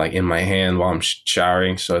I don't in my hand while I'm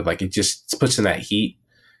showering, so like it just puts in that heat,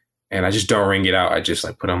 and I just don't wring it out. I just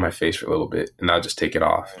like put it on my face for a little bit, and I'll just take it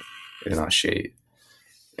off and I'll shave.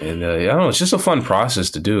 And I don't know, it's just a fun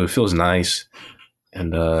process to do. It feels nice,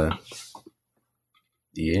 and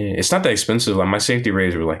yeah, it's not that expensive. Like my safety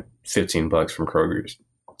razor was like $15 from Kroger's,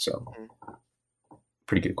 so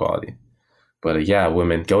pretty good quality. But yeah,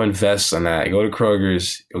 women, go invest on that. Go to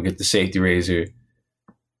Kroger's, go get the safety razor.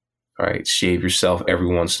 All right, shave yourself every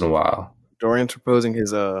once in a while. Dorian's proposing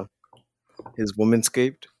his womanscaped.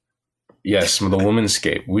 Yes, the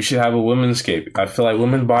womanscape. We should have a womanscape. I feel like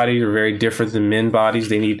women's bodies are very different than men's bodies.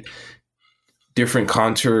 They need different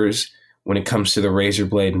contours when it comes to the razor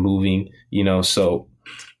blade moving, so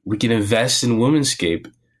we can invest in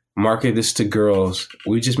womanscape, market this to girls.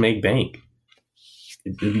 We just make bank.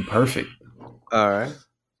 It'd be perfect. All right.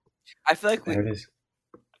 I feel like there it is.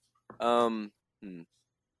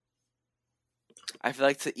 I feel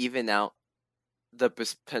like to even out the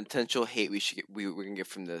potential hate we're gonna get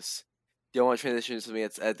from this. Do you want to transition to something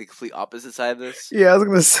that's at the complete opposite side of this? Yeah, I was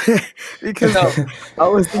gonna say because I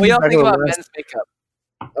was thinking what y'all think about men's makeup?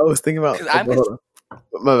 I was thinking about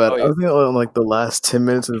My bad. Oh, yeah. I was thinking on like the last 10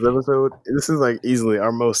 minutes of this episode. This is like easily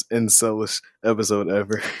our most incelish episode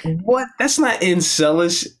ever. What? That's not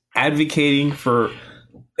incelish advocating for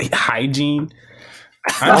hygiene.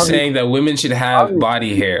 I'm saying that women should have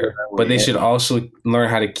body hair, but they should also learn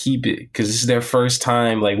how to keep it because this is their first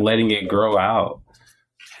time like letting it grow out.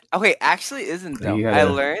 Okay, actually isn't though. You I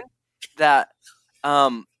gotta- learned that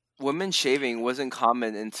women shaving wasn't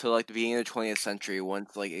common until like the beginning of the 20th century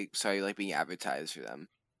once like it started like being advertised for them.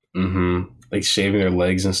 Mm-hmm. Like shaving their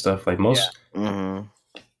legs and stuff. Like most, Mm-hmm.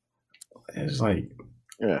 it's like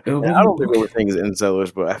Yeah. It'll And be- I don't think what we're saying is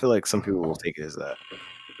incelish, but I feel like some people will take it as that.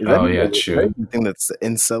 Is Oh, that yeah, the true. thing that's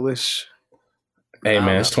incelish? hey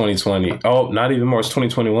man, it's 2020. Oh, not even more. It's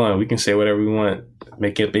 2021. We can say whatever we want.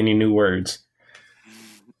 Make up any new words.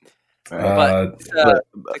 Right. To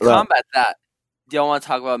combat that, do y'all want to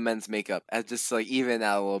talk about men's makeup as just like even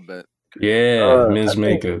out a little bit? Yeah, men's I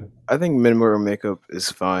think- makeup. I think men wearing makeup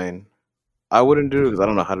is fine. I wouldn't do it because I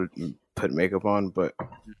don't know how to put makeup on, but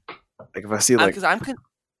like if I see like Because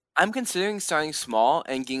I'm considering starting small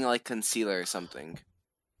and getting like concealer or something.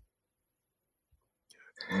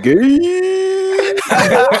 gay.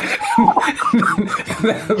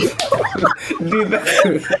 Dude,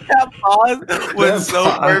 That pause was so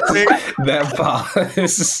perfect. That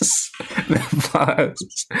pause. That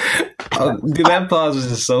pause. Oh, dude, that pause was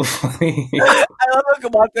just so funny. I love how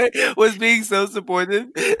Kamate was being so supportive,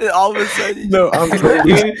 and all of a sudden, No, I'm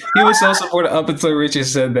he was so supportive up until Richard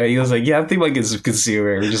said that. He was like, yeah, I think I get some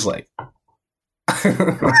concealer. We're just like...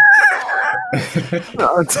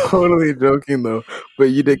 I'm totally joking though, but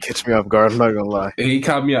you did catch me off guard. I'm not gonna lie. He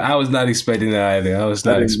caught me. I was not expecting that either. I was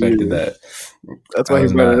not didn't expecting either. that. That's why I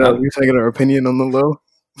he's was not- not. He's taking our opinion on the low.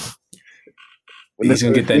 He's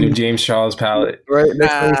gonna get that new James Charles palette. right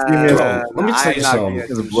next time you see me. Bro, let me tell you something.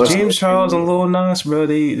 Because of blood. James Charles and Lil Nas, bro,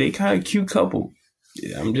 they kind of cute couple.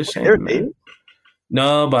 Yeah, I'm just saying. They're man. dating?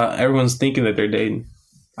 No, but everyone's thinking that they're dating.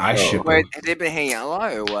 I ship wait, him. have they been hanging out a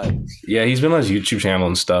lot or what? Yeah, he's been on his YouTube channel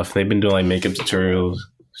and stuff. They've been doing like makeup tutorials.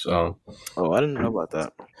 So, Oh, I didn't know about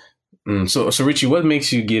that. so Richie, what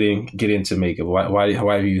makes you get into makeup? Why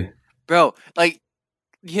have you? Bro, like,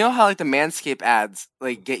 you know how like the Manscaped ads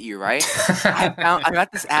like get you right? I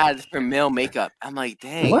got this ad for male makeup. I'm like,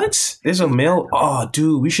 dang. What? There's a male. Oh,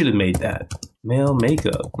 dude, we should have made that male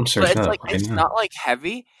makeup. I'm But searching it's up like right it's now. not like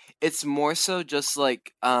heavy. It's more so just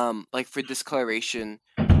like for discoloration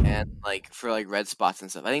and like for like red spots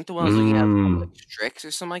and stuff. I think the one I was looking at was like Strix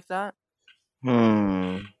or something like that.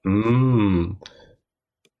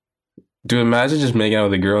 Dude, imagine just making out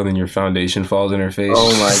with a girl and then your foundation falls in her face.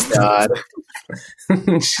 Oh my god.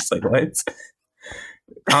 She's like, what?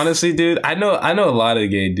 Honestly, dude, I know a lot of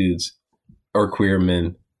gay dudes or queer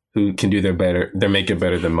men who can do their makeup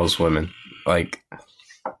better than most women. Like,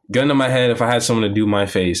 gun to my head, if I had someone to do my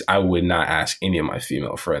face, I would not ask any of my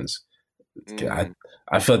female friends.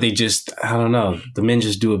 I feel like they just, I don't know, the men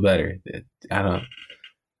just do it better.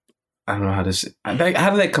 I don't know how to say. How did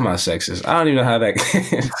that come out sexist? I don't even know how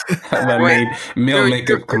that made male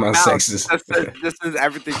makeup come out sexist. This is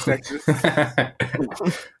everything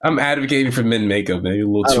sexist. I'm advocating for men makeup, maybe a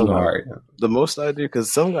little I don't too know. hard. The most I do,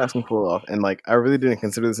 because some guys can pull it off, and like I really didn't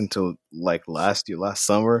consider this until like last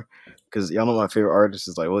summer, because y'all know my favorite artist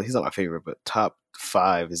is like, well, he's not my favorite, but top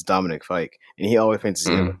 5 is Dominic Fike, and he always paints his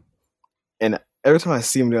hair. And every time I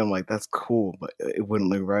see him do it, I'm like, that's cool, but it wouldn't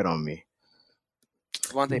look right on me.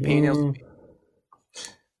 Want they paint nails?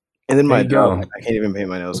 And then my There you go. dog, I can't even paint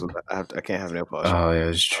my nails with. I can't have nail polish. Oh yeah,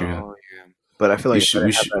 it's true. Oh, yeah. But I feel like if I we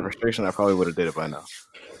didn't have should- that restriction, I probably would have did it by now.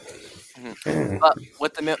 But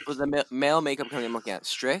with the male makeup company I'm looking at,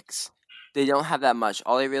 Strix, they don't have that much.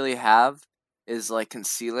 All they really have is like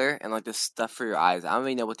concealer and like the stuff for your eyes. I don't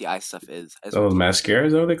really know what the eye stuff is. Oh, mascara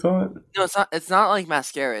is that what they call it? No, it's not. It's not like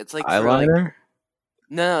mascara. It's like for, like, Eyeliner?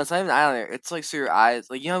 no, it's not even eyeliner. It's like so your eyes.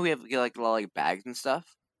 Like, you know, we have get like a lot of like bags and stuff.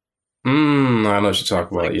 I know what you're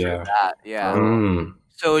talking Like about. for Yeah. that, yeah. Mm.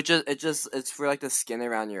 So it's for like the skin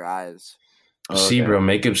around your eyes. Oh, See, okay. bro,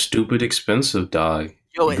 makeup's stupid expensive, dog.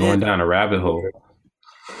 Yo, You're going down a rabbit hole.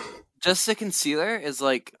 just the concealer is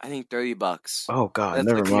like I think $30. Oh god, That's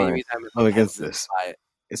never the main mind. reason I'm against hesitant this. to buy it.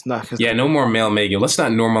 It's not. Yeah, no more male makeup. Let's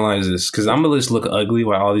not normalize this because I'm gonna just look ugly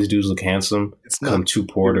while all these dudes look handsome. It's Because I'm not. too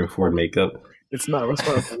poor to afford makeup. It's not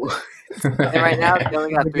responsible. And right now they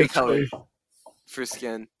only got 3 Good colors choice. for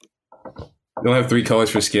skin. They don't have 3 colors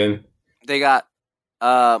for skin. They got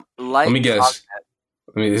light. Let me guess.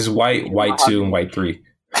 I mean, it's white 2, and white 3.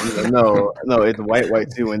 no, it's white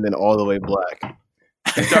 2, and then all the way black.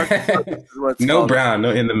 No brown, no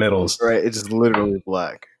in the middles. Right? It's just literally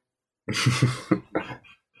black.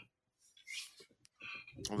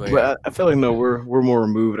 But I feel like no, we're more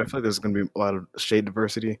removed. I feel like there's going to be a lot of shade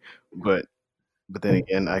diversity, but then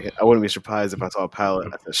again, I wouldn't be surprised if I saw a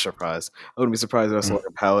palette. I said surprised. I wouldn't be surprised if I saw like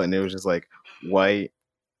a palette and it was just like white,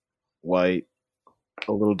 a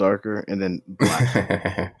little darker, and then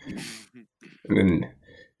black. And then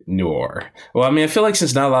noir. Well, I mean, I feel like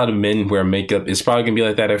since not a lot of men wear makeup, it's probably gonna be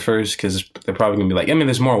like that at first because they're probably gonna be like, I mean,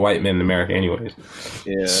 there's more white men in America, anyways.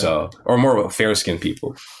 Yeah. So, or more fair skinned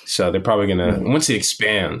people. So they're probably gonna once it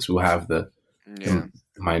expands, we'll have the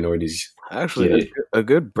minorities. Actually, a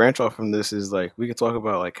good branch off from this is like we could talk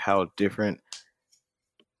about like how different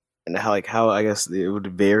and how I guess it would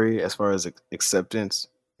vary as far as acceptance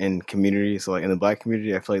in community. So like in the black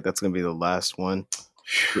community, I feel like that's gonna be the last one.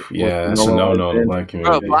 Yeah, that's a no in the black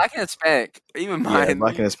community. Bro, black and Hispanic, even mine. Yeah,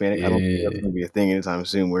 black and Hispanic. I don't think that's gonna be a thing anytime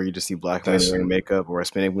soon where you just see black men wearing makeup or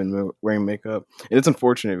Hispanic women wearing makeup. And it's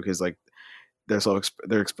unfortunate because like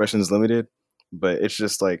their expression is limited, but it's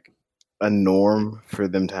just like a norm for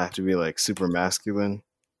them to have to be like super masculine.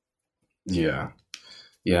 Yeah,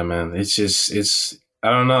 man. It's I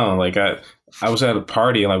don't know. Like I was at a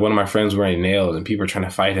party and like one of my friends wearing nails and people were trying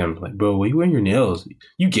to fight him. Like, bro, why are you wearing your nails?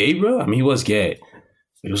 You gay, bro? I mean, he was gay.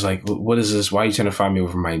 It was like, what is this? Why are you trying to fight me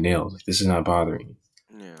over my nails? Like, this is not bothering me.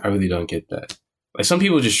 Yeah. I really don't get that. Like some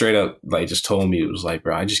people just straight up like just told me it was like,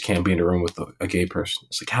 bro, I just can't be in a room with a gay person.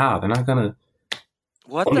 It's like, how? They're not gonna.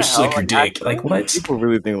 What the hell? Slick your dick. Like what? People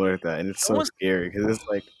really think like that, and it's so scary because it's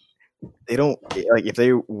like they don't like if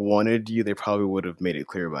they wanted you, they probably would have made it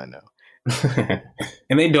clear by now.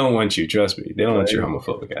 And they don't want you. Trust me, they don't want your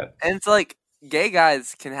homophobic ass. And it's like gay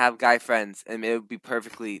guys can have guy friends, and it would be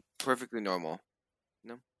perfectly normal. You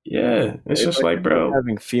know? Yeah, it's just like bro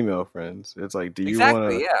having female friends. It's like, do you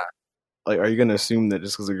want to? Yeah. Like, are you gonna assume that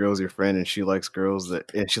just because a girl's your friend and she likes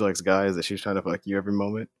and she likes guys that she's trying to fuck you every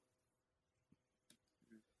moment?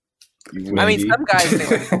 I mean, some guys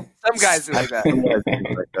do like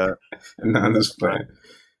that. No, that's fine.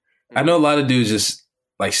 I know a lot of dudes just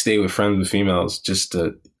like stay with friends with females just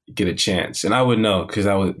to get a chance, and I would know because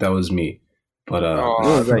that was me. But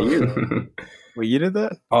was that you? Wait, you did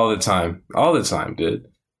that all the time, dude.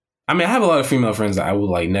 I mean, I have a lot of female friends that I would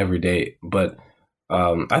like never date, but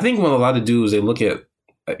I think when a lot of dudes they look at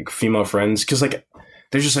like female friends because like.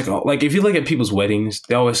 They're just like, oh, like if you look at people's weddings,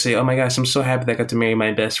 they always say, "Oh my gosh, I'm so happy that I got to marry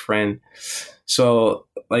my best friend." So,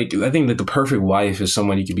 like, I think that the perfect wife is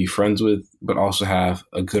someone you can be friends with, but also have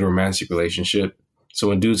a good romantic relationship. So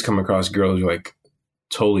when dudes come across girls who are like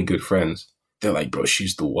totally good friends, they're like, "Bro,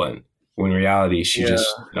 she's the one." When in reality, she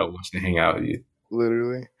just wants to hang out with you.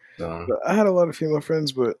 Literally. I had a lot of female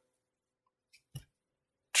friends, but.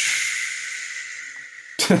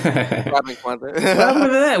 What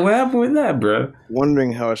happened with that, bro?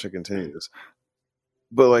 Wondering how I should continue this,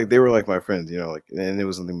 but like they were like my friends, you know, like, and it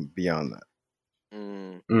was something beyond that.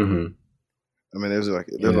 Mm-hmm. I mean, there's like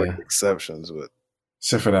exceptions, but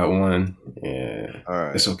except for that one, all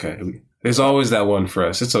right, it's okay. There's always that one for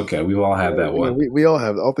us. It's okay. We've all had that one. We all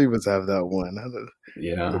have. All three of us have that one.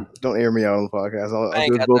 Yeah. Don't air me out on the podcast. I'll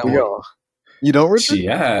do both of y'all. You don't, Richard?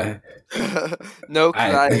 Yeah. No,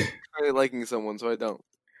 because I'm currently liking someone, so I don't.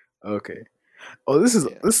 Okay. Oh, this is.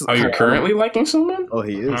 Are you currently liking someone? Oh,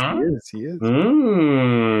 he is. Huh? He is.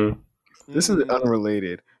 This is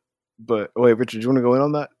unrelated. But wait, Richard, do you want to go in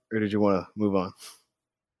on that, or did you want to move on?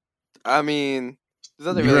 I mean,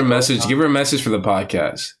 give her a message. Give her a message for the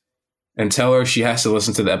podcast, and tell her she has to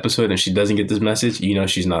listen to the episode. And if she doesn't get this message, you know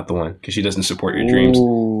she's not the one because she doesn't support your dreams.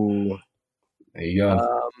 There you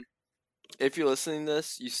go. If you're listening to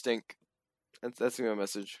this, you stink. That's my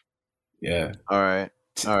message. Yeah. All right.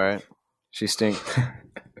 She stinks.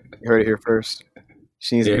 You heard it here first.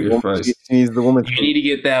 She needs the woman. You need to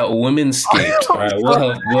get that womanscaped. All right, we'll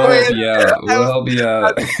help you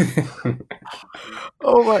out.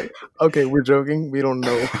 Oh my. Okay, we're joking. We don't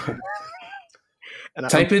know. And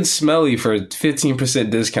type in smelly for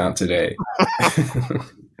 15% discount today.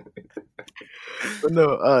 But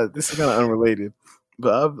no, this is kind of unrelated.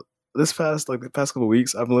 But the past couple of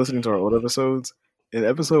weeks, I've been listening to our old episodes. In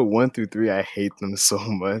episode 1 through 3, I hate them so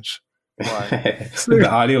much. Why? The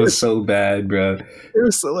audio is so bad, bro. It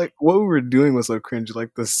was so like what we were doing was so cringe.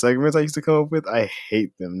 Like the segments I used to come up with, I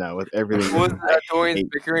hate them now with everything. Was that Dorian's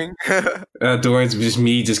bickering? Dorian's just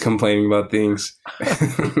me just complaining about things.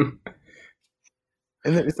 And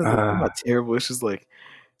then it's not terrible. It's just like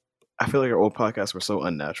I feel like our old podcasts were so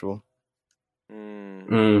unnatural.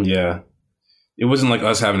 Yeah, it wasn't like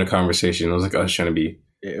us having a conversation. It was like us trying to be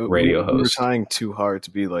radio hosts. We were trying too hard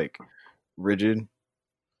to be like rigid.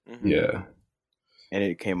 Yeah. and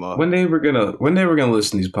it came off. When they were gonna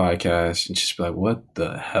listen to these podcasts and just be like, "What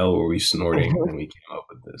the hell were we snorting when we came up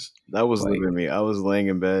with this?" That was Like- literally me. I was laying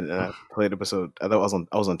in bed and I played episode. I thought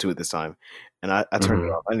I was on 2 at this time, and I turned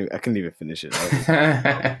it off. I couldn't even finish it.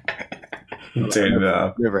 Turn it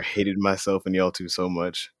off. I've never hated myself and y'all two so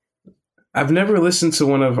much. I've never listened to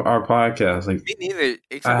one of our podcasts. Like, Me neither.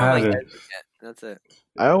 Except I when, like, haven't. editing it. That's it.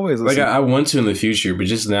 I always like listen. I want to in the future, but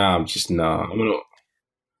just now, I'm just no. I'm gonna.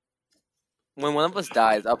 When one of us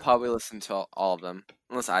dies, I'll probably listen to all of them,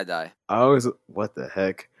 unless I die. I always what the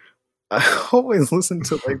heck. I always listen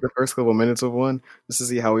to like the first couple minutes of one just to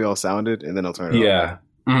see how we all sounded, and then I'll turn it off. Yeah,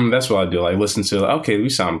 that's what I do. Like, listen to. Okay, we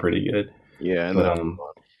sound pretty good. Yeah, and But, then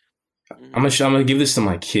I'm gonna give this to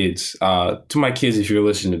my kids. To my kids, if you're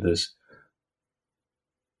listening to this,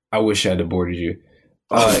 I wish I had aborted you.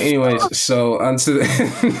 Anyways, so onto onto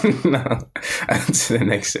the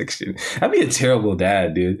next section. I'd be a terrible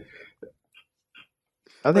dad, dude.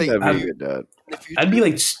 I think like, that'd be a good dad. I'd be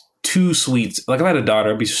like too sweet. Like if I had a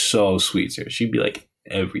daughter, I'd be so sweet to her. She'd be like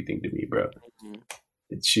everything to me, bro. Mhm.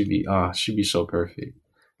 It should be she'd be so perfect.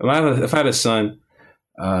 If I had a son,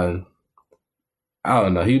 I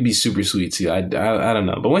don't know, he'd be super sweet too. I don't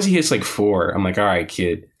know. But once he hits like 4, I'm like, all right,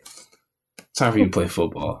 kid, time for you to play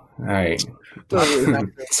football. All right.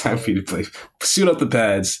 Time for you to play. Suit up the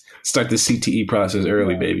pads. Start the CTE process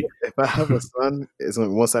early, baby. If I have a son, it's like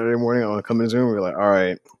one Saturday morning. I want to come in his room. We're like, all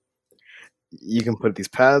right, you can put these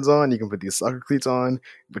pads on, you can put these soccer cleats on,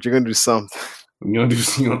 but you're gonna do something. You don't do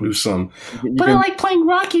something. You But can- I like playing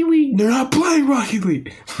Rocket League. They're not playing Rocket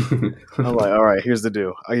League. I'm like, all right, here's the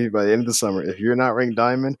deal. I'll give you by the end of the summer. If you're not ranked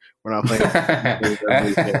diamond, we're not playing.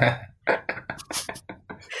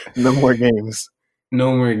 No more games.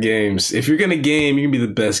 No more games. If you're gonna game, you can be the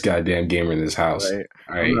best goddamn gamer in this house. Right?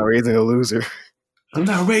 All I'm right. not raising a loser. I'm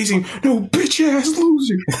not raising no bitch ass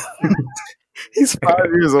loser. He's 5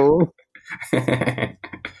 years old.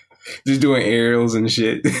 Just doing aerials and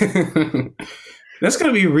shit. That's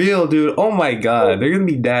gonna be real, dude. Oh my god, they're gonna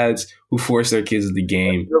be dads who force their kids to the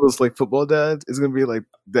game. You know those like football dads? It's gonna be like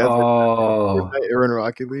dads Oh, like Aaron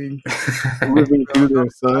Rocket League, living through their I'm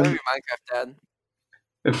gonna son. be Minecraft dad.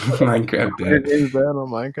 Minecraft Their dad. game's bad on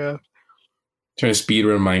Minecraft. Trying to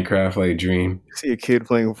speedrun Minecraft like a dream. You see a kid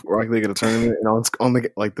playing Rocket League at a tournament, and on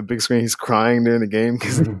the like the big screen, he's crying during the game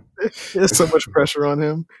because there's so much pressure on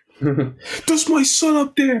him. That's my son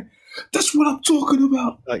up there. That's what I'm talking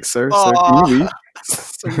about. Like, sir, Aw. can you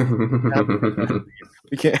leave?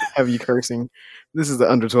 We can't have you cursing. This is the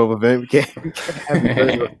under 12 event. We can't have you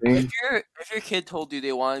cursing those things. If your kid told you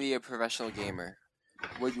they want to be a professional gamer,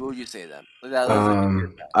 what would you say to them? Like, that was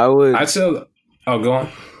I would. I'd say, go on.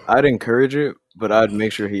 I'd encourage it, but I'd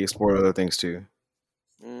make sure he explored other things too.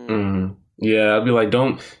 Yeah, I'd be like,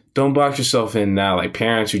 don't box yourself in now. Like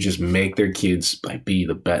parents who just make their kids like be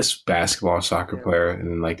the best basketball, soccer player,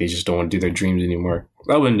 and like they just don't want to do their dreams anymore.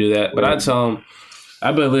 I wouldn't do that, but I'd tell them,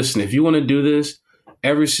 I'd be like, listen, if you want to do this,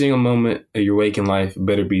 every single moment of your waking life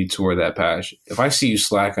better be toward that passion. If I see you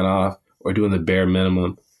slacking off or doing the bare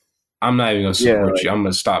minimum, I'm not even gonna support you. I'm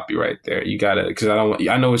gonna stop you right there. You gotta, because I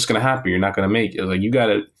know what's gonna happen. You're not gonna make it. Like you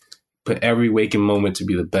gotta put every waking moment to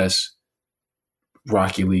be the best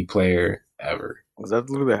Rocket League player ever. Because that's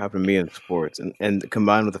literally what happened to me in sports, and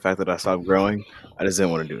combined with the fact that I stopped growing, I just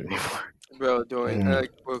didn't want to do it anymore. bro, doing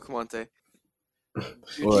bro, come on, Tay.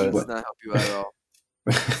 What? Does not help you out at all.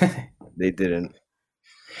 They didn't.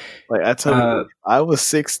 Like I tell you, I was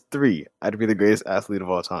 6'3". I'd be the greatest athlete of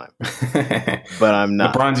all time, but I'm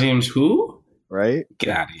not. LeBron James, who? Right? Get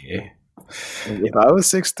out of here. If I was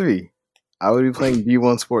 6'3", I would be playing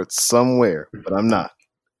D1 sports somewhere, but I'm not.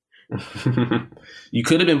 You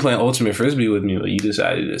could have been playing Ultimate Frisbee with me, but you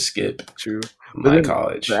decided to skip True. my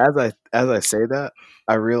college. But as I say that,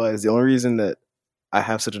 I realize the only reason that I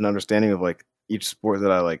have such an understanding of like each sport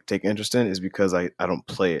that I like take interest in is because I don't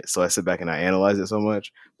play it. So I sit back and I analyze it so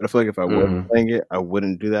much. But I feel like if I wasn't playing it, I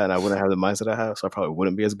wouldn't do that, and I wouldn't have the mindset I have. So I probably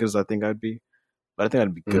wouldn't be as good as I think I'd be. But I think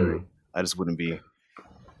I'd be good. I just wouldn't be.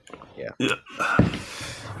 Yeah.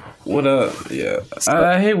 What yeah.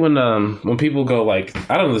 I hate when people go like,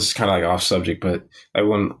 I don't know, this is kind of like off subject, but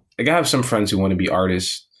like I have some friends who want to be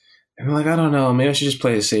artists, and they're like, I don't know, maybe I should just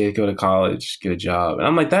play it safe, go to college, get a job, and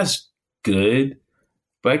I'm like, that's good,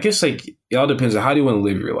 but I guess like it all depends on how do you want to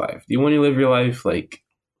live your life. Do you want to live your life like,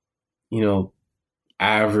 you know,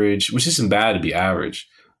 average, which isn't bad to be average,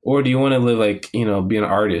 or do you want to live like, you know, be an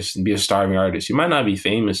artist and be a starving artist? You might not be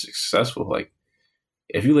famous, successful. Like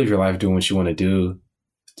if you live your life doing what you want to do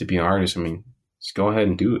to be an artist, I mean, just go ahead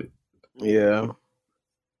and do it. Yeah.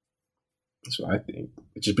 That's what I think.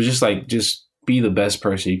 Just be the best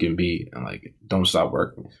person you can be, and like don't stop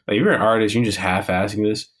working. Like if you're an artist, you're just half-assing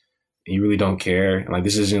this, and you really don't care. And like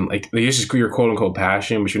this isn't like this is your quote unquote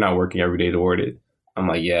passion, but you're not working every day toward it. I'm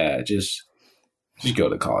like, yeah, just go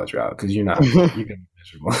the college route because you're gonna be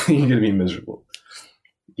miserable. You're gonna be miserable.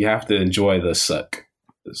 You have to enjoy the suck.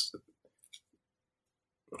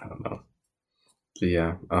 I don't know. But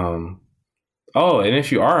yeah. Oh, and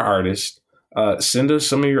if you are an artist, send us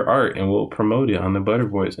some of your art and we'll promote it on the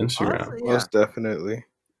Butterboys Instagram. Honestly, yeah. Most definitely.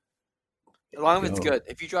 As long as it's good.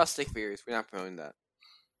 If you draw stick figures, we're not promoting that.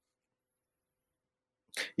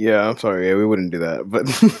 Yeah, I'm sorry. Yeah, we wouldn't do that. But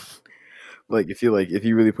like, if you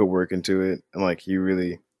really put work into it, and like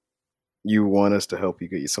you want us to help you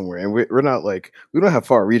get you somewhere, and we're not like we don't have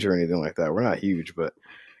far reach or anything like that. We're not huge, but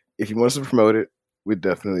if you want us to promote it, we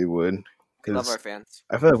definitely would. We love our fans.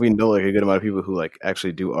 I feel like we know like a good amount of people who like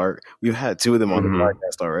actually do art. We've had 2 of them on the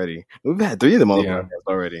podcast already. We've had 3 of them on the podcast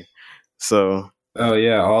already. So oh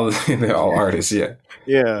yeah, they're all artists. Yeah,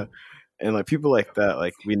 yeah, and like people like that,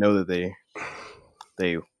 like we know that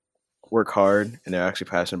they work hard and they're actually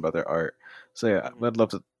passionate about their art. So yeah, I'd love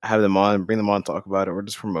to have them on, bring them on, talk about it, or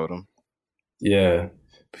just promote them. Yeah.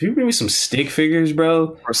 If you bring me some stick figures,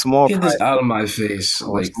 bro, for small get price, this out of my face.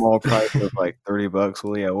 For like small price of like $30.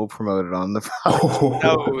 Well, yeah, we'll promote it on the.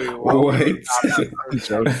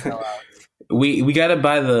 We gotta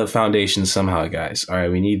buy the foundation somehow, guys. All right,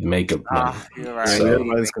 we need makeup money. You're right. So, we gotta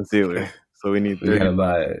buy this concealer, so we need. We gotta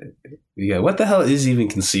buy it. Yeah, what the hell is even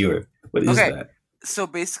concealer? What is that? So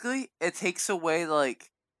basically, it takes away like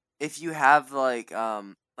if you have like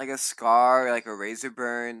a scar, like a razor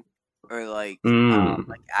burn. Or like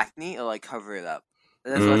acne, or like cover it up.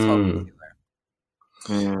 That's what it's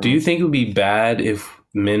called. Do you think it would be bad if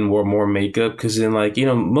men wore more makeup? Because then, like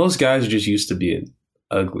most guys are just used to being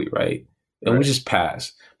ugly, right? And we just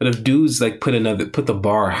pass. But if dudes like put the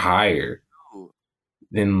bar higher,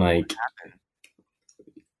 then like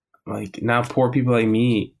now poor people like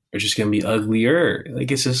me are just gonna be uglier.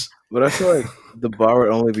 Like it's just. But I feel like the bar would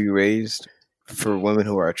only be raised for women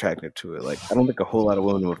who are attracted to it. Like, I don't think a whole lot of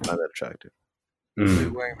women would find that attractive.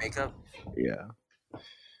 Wearing makeup? Yeah.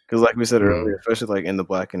 Because like we said earlier, especially like in the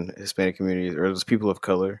Black and Hispanic communities, or just people of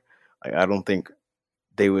color, like I don't think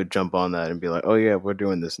they would jump on that and be like, oh yeah, we're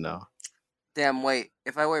doing this now. Damn, wait.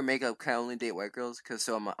 If I wear makeup, can I only date white girls? Because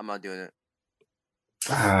I'm not doing it.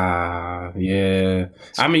 Yeah.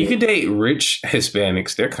 I mean, you can date rich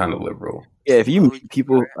Hispanics. They're kind of liberal. Yeah, if you meet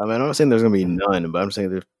people, I mean, I'm not saying there's going to be none, but I'm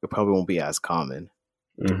saying it probably won't be as common.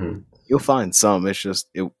 Mm-hmm. You'll find some. It's just,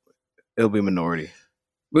 it'll be a minority.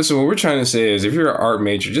 Listen, what we're trying to say is if you're an art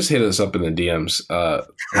major, just hit us up in the DMs.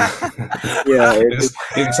 Yeah. This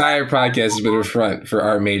entire podcast has been a front for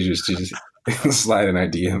art majors to just slide in our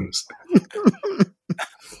DMs.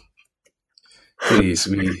 Please,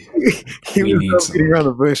 we need some. Getting around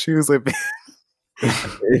the bush. He was like,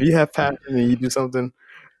 if you have passion and you do something,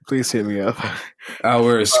 please hit me up. I'll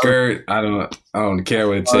wear a skirt. I don't care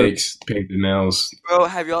what it takes. Paint the nails. Bro,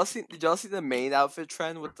 did y'all see the main outfit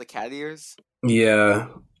trend with the cat ears? Yeah.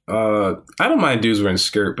 I don't mind dudes wearing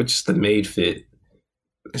skirt, but just the maid fit.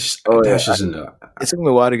 That's just enough. It took me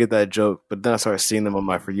a while to get that joke, but then I started seeing them on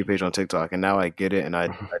my For You page on TikTok, and now I get it, and I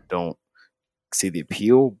don't see the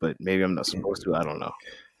appeal, but maybe I'm not supposed to. I don't know.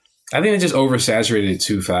 I think it just oversaturated it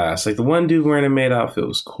too fast. Like the one dude wearing a maid outfit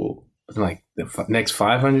was cool. But like the next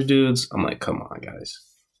 500 dudes, I'm like, come on, guys.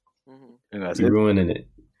 You're ruining it.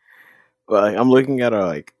 Well, I'm looking at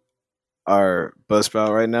our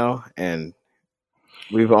Buzzsprout right now, and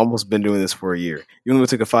we've almost been doing this for a year. Even though we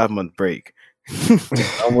took a 5-month break.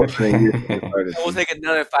 Almost a year. We'll take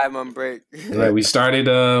another 5-month break. Right, we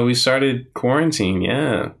started quarantine.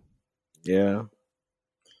 Yeah. Yeah.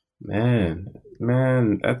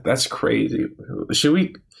 Man, that's crazy. Should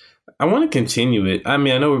we? I want to continue it. I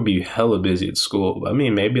mean, I know we'd be hella busy at school, but I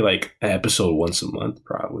mean, maybe like an episode once a month,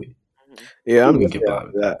 probably. Yeah, I'm gonna get by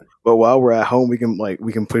with that. But while we're at home, we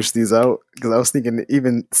can push these out. Because I was thinking,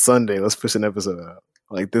 even Sunday, let's push an episode out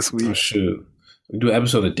like this week. Oh shoot, we do an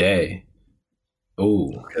episode a day.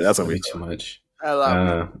 Oh, okay, that's gonna be too much.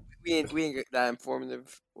 We ain't that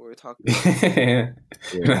informative. We're talking. Yeah.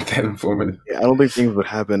 Not that informative. Yeah, I don't think things would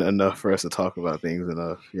happen enough for us to talk about things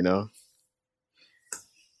enough. You know.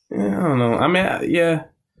 Yeah, I don't know. I mean, yeah,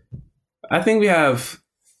 I think we have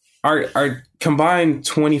our combined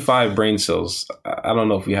 25 brain cells. I don't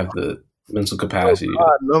know if we have the mental capacity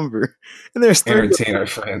to number, and there's entertain our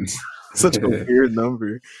friends. Such a weird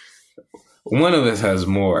number. One of us has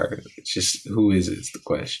more. It's just who is it? Is the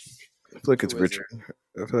question. I feel like it's Richard.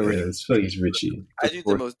 I feel like it's Richie. I do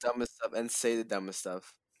the most dumbest stuff and say the dumbest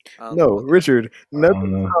stuff. No, Richard, I nothing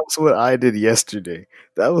don't know. tops what I did yesterday.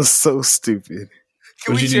 That was so stupid.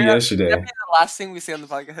 Can What'd we you do share- yesterday? Can that be the last thing we say on the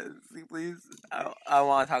podcast, please? I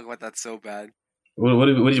want to talk about that so bad. What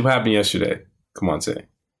happened yesterday? Come on, say.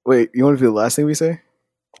 Wait, you want to be the last thing we say?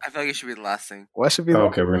 I feel like it should be the last thing Why should it be? Oh,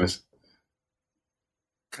 okay, we're gonna.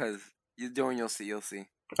 because you're doing. You'll see. You'll see.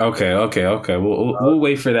 Okay. We'll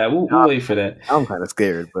wait for that. We'll wait for that, I'm kind of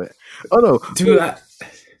scared, but no, dude.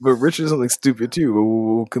 but Richard's something stupid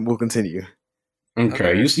too. We'll continue.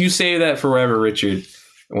 Okay, you save that forever, Richard,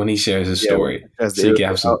 when he shares his story, That's so you can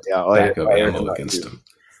have some backup yeah, ammo yeah, against too.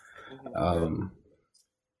 him.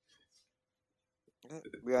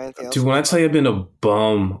 We got anything else? Dude, when I tell you I've been a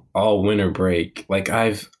bum all winter break, like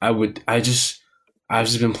I've just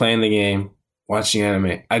been playing the game, watching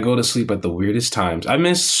anime. I go to sleep at the weirdest times. I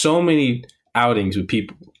missed so many outings with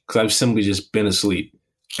people because I've simply just been asleep.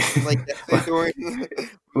 Like,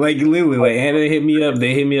 Like literally, like and they hit me up.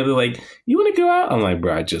 They're like, "You want to go out?" I'm like,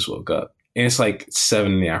 "Bro, I just woke up," and it's like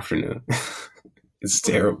 7 PM. It's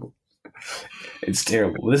terrible. It's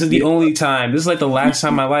terrible. This is the only time. This is like the last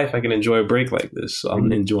time in my life I can enjoy a break like this. So I'm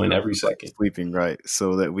enjoying every second. Sleeping right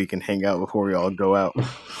so that we can hang out before we all go out.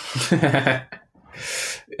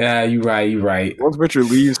 Yeah, you're right. Once Richard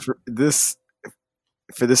leaves for this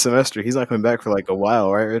semester, he's not coming back for like a while,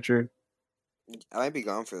 right, Richard? I might be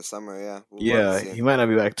gone for the summer. Yeah. Yeah, he might not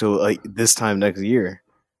be back till like this time next year.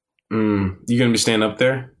 You gonna be staying up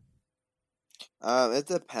there? It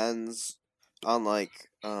depends on like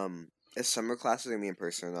if summer classes are gonna be in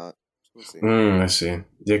person or not. We'll see. I see.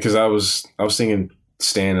 Yeah, because I was thinking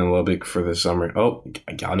staying in Lubbock for the summer. Oh,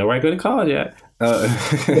 y'all know where I go to college at.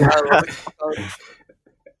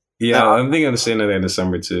 Yeah, I'm thinking of staying there in the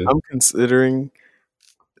summer too. I'm considering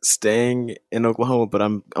staying in Oklahoma, but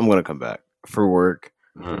I'm gonna come back for work.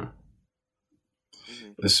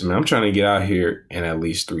 Listen, man, I'm trying to get out here in at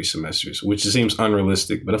least 3 semesters, which seems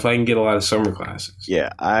unrealistic. But if I can get a lot of summer classes, Yeah,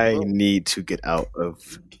 I need to get out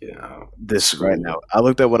of yeah, this right now. I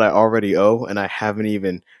looked at what I already owe, and I haven't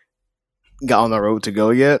even got on the road to go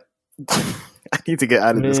yet. I need to get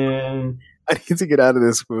out of this. man. I need to get out of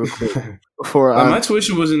this real quick before My I.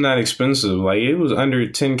 tuition wasn't that expensive. Like it was under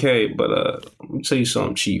 $10K. But let me tell you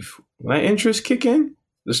something, Chief. When that interest kick in,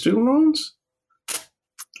 the student loans.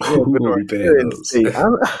 Ooh, we pay those.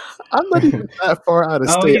 I'm not even that far out of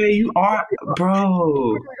Oh state. yeah, you are,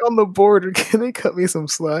 bro. On the border, can they cut me some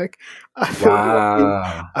slack? I feel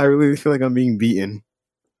Wow. I really feel like I'm being beaten.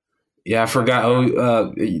 Yeah, I forgot.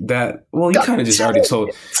 That. Well, you kind of just already told.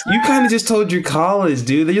 You kind of just told your college,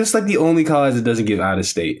 dude. They're just like the only college that doesn't give out of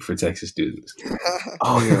state for Texas students.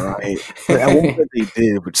 Oh, you're right. But I won't bet they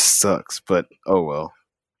did, which sucks. But oh well.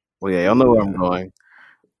 Well, yeah, y'all know where I'm going.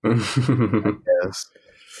 Yes.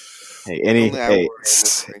 Hey, Only I worry in this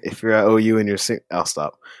tss, thing. if you're at OU and you're sick, I'll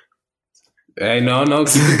stop. Hey, no,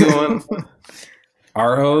 keep it going.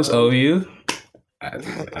 Our host, OU.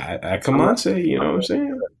 I come on, say, you know what I'm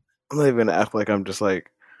saying? I'm not even gonna act like I'm just like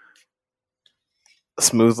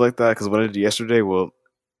smooth like that because what I did yesterday will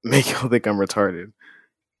make y'all think I'm retarded.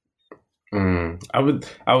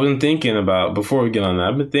 I've been thinking about, before we get on that,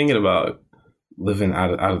 I've been thinking about living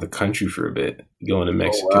out of the country for a bit, going to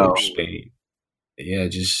Mexico wow. or Spain. Yeah,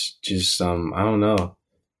 just I don't know,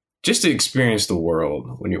 just to experience the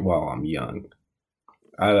world while I'm young.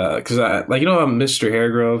 Because like, you know, Mr.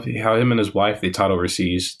 Hairgrove, how him and his wife, they taught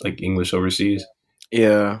overseas, like English overseas.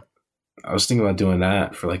 Yeah. I was thinking about doing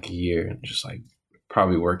that for like a year and just like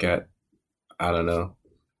probably work at, I don't know,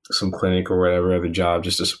 some clinic or whatever other job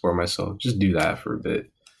just to support myself. Just do that for a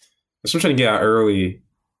bit. So I'm trying to get out early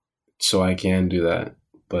so I can do that.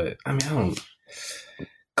 But I mean,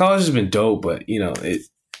 college has been dope, but you know,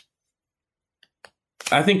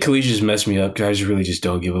 I think collegiate messed me up because I just really just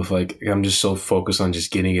don't give a fuck. I'm just so focused on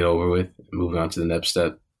just getting it over with and moving on to the next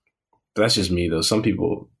step. But that's just me though. Some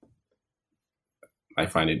people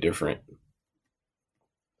might find it different.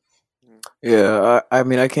 Yeah, I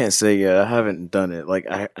mean, I can't say yet. I haven't done it. Like,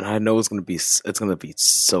 I know it's gonna be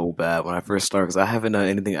so bad when I first start because I haven't done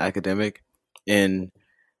anything academic in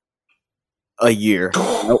a year.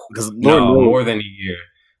 Because more than a year.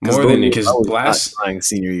 More than because last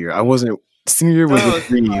senior year, I wasn't. Senior year was a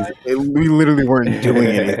breeze. We literally weren't doing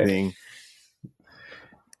anything.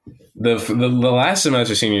 The last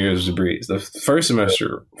semester senior year was a breeze. The first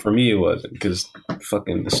semester for me it wasn't because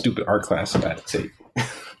fucking the stupid art class I had to take.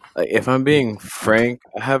 Like, if I'm being frank,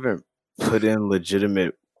 I haven't put in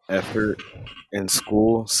legitimate effort in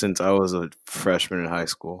school since I was a freshman in high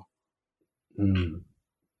school,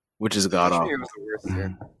 which is god awful. Freshman year was the worst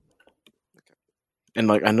year. And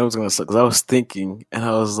like, I know it's gonna suck because I was thinking, and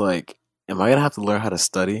I was like, "Am I gonna have to learn how to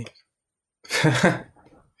study?"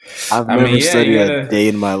 I've I never mean, yeah, studied you a gotta, day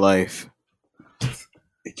in my life.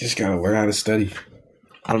 you just gotta learn how to study.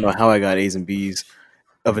 I don't know how I got A's and B's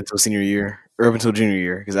up until senior year or up until junior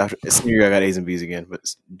year. Because after senior year I got A's and B's again, but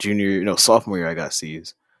sophomore year I got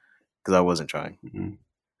C's because I wasn't trying. Mhm.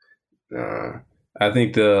 Uh, I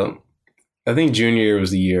think junior year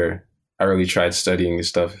was the year I really tried studying and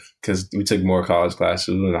stuff because we took more college classes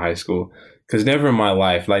than high school. Because never in my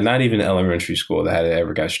life, like not even elementary school, that I had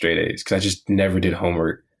ever got straight A's. Because I just never did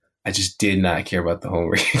homework. I just did not care about the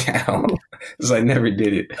homework at all. So I never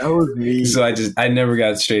did it. That was me. So I never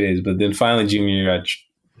got straight A's. But then finally junior year,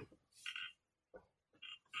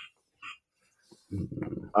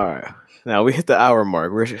 All right, now we hit the hour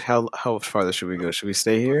mark. How farther should we go? Should we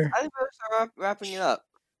stay here? I think we're start wrapping it up.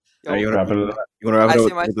 Are you wrap want it up. to wrap I it say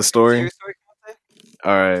up my with the story? serious story, Conte?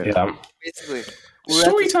 All right. Yeah. Basically,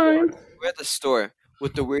 Story time. we're at the store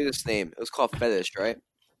with the weirdest name. It was called Fetish, right?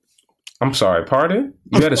 I'm sorry, pardon?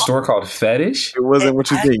 You had a store called Fetish? It wasn't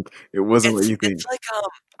what you think. It wasn't what you think. It's like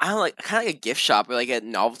I don't know, like kind of like a gift shop or like a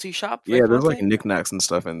novelty shop. Yeah, right, there's like Conte? knick-knacks and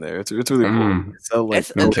stuff in there. It's really cool. Mm. They sell like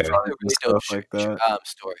It's okay. probably a and really dope stuff like that.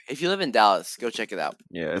 store. If you live in Dallas, go check it out.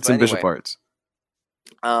 Yeah, it's But in Bishop anyway. Arts.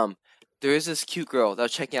 There is this cute girl that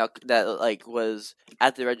was checking out that like was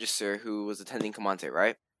at the register who was attending Kamante,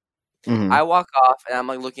 right? Mhm. I walk off and I'm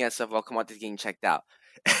like looking at stuff while Kamante's getting checked out.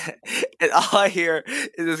 And all I hear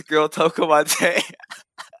is this girl tell Kamante.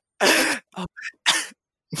 Oh,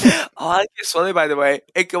 I think it's funny, by the way.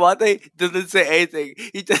 And Kamante doesn't say anything.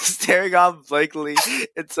 He's just staring off blankly.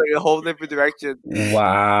 It's like a whole different direction.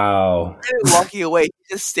 Wow. And walking away,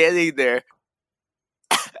 he's just standing there,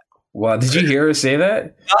 Wow. Did you hear her say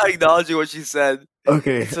that? not acknowledging what she said.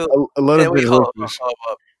 Okay, So- a lot And of we bit hold rubbish.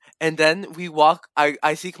 up. And then we walk.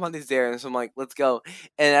 I see Kamante's there, and so I'm like, let's go.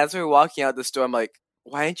 And as we're walking out the store, I'm like,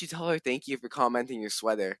 why didn't you tell her thank you for commenting your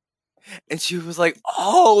sweater? And she was like,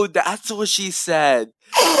 oh, that's what she said.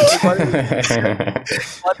 I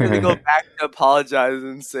wanted to go back to apologize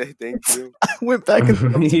and say thank you. I went back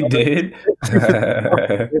and He did.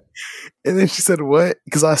 And then she said, "What?"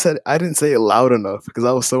 Because I said I didn't say it loud enough because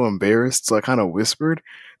I was so embarrassed. So I kind of whispered,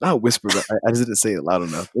 not whispered, but I just didn't say it loud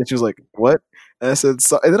enough. And she was like, "What?" And I said,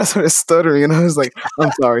 so, and then I started stuttering, and I was like,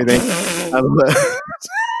 "I'm sorry, thank you." I left.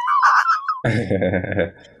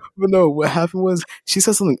 But no, what happened was she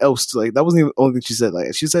said something else. Like that wasn't even the only thing she said.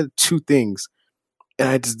 Like she said two things, and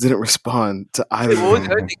I just didn't respond to either. What was of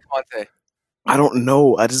the other them. thing, Kamante? I don't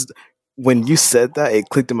know. I just when you said that, it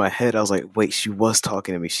clicked in my head. I was like, "Wait, she was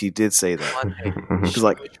talking to me. She did say that." Kamante, She's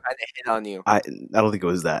like, she was trying to hit on you. I don't think it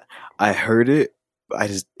was that. I heard it, but I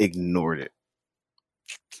just ignored it.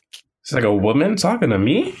 It's like a woman talking to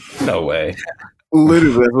me? No way.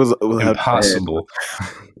 Literally, that was Impossible.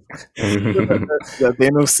 that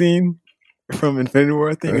Thanos scene from Infinity War,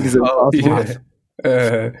 I think. And he's Oh, impossible.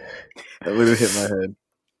 Yeah. That literally hit my head.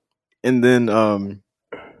 And then,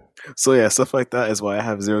 so yeah, stuff like that is why I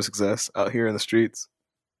have zero success out here in the streets.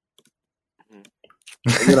 And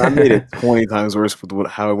then I made it 20 times worse with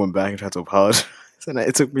how I went back and tried to apologize. And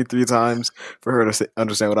it took me 3 times for her to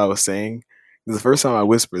understand what I was saying. The first time I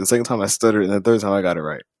whispered, the second time I stuttered, and the third time I got it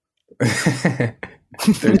right.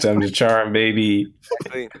 Third time's a charm, baby.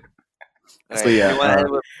 Exactly. So, yeah, you want to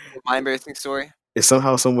end with my embarrassing story? If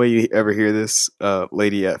somehow, some way you ever hear this,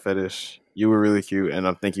 lady at Fetish, you were really cute, and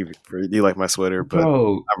thank you for you like my sweater, but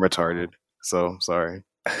Bro, I'm retarded, so sorry.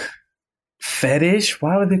 fetish?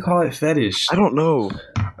 Why would they call it fetish? I don't know.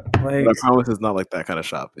 Like, But I promise it's not like that kind of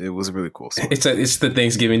shop. It was really cool. So. it's the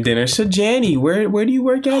Thanksgiving dinner. So Janny, where do you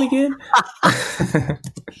work out again?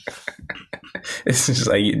 It's just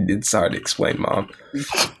like it's hard to explain, Mom.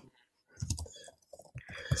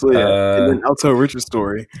 So yeah, and then I'll tell Richard's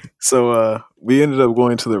story. So we ended up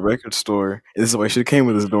going to the record store. And this is why I should have came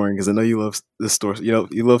with this during because I know you love this store. You know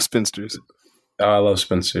you love Spinsters. Oh, I love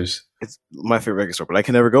Spencer's. It's my favorite record store, but I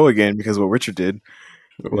can never go again because of what Richard did.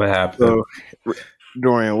 What happened? So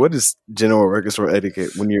Dorian, what is general record store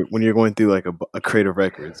etiquette when you're going through like a creative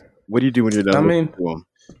records? What do you do when you're done? I mean, listening to 'em?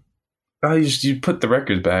 Oh, you put the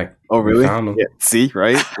records back. Oh really? Found 'em. Yeah. See,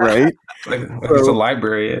 right. Like it's a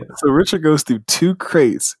library. So Richard goes through 2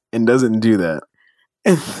 crates and doesn't do that.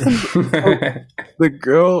 And then the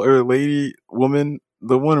girl or lady, woman,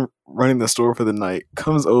 the one running the store for the night,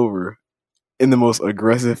 comes over in the most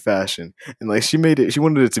aggressive fashion. And like she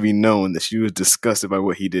wanted it to be known that she was disgusted by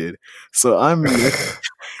what he did. So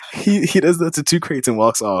he does that to 2 crates and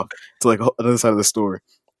walks off to like another side of the store,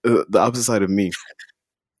 the opposite side of me.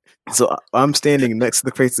 So I'm standing next to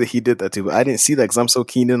the crates that he did that to, but I didn't see that because I'm so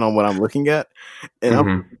keen in on what I'm looking at. And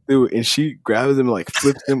I'm through, and she grabs him and like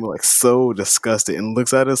flips him like so disgusted and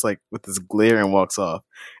looks at us like with this glare and walks off.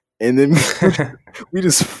 And then we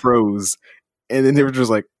just froze. And then they were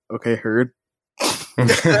just like, okay, heard. And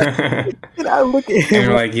I look at him. And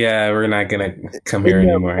you're like, yeah, we're not gonna come here in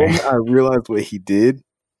that anymore. moment, I realized what he did.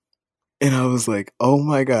 And I was like, oh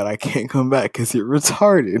my God, I can't come back because you're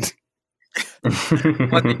retarded.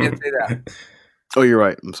 What, you can't say that. Oh, you're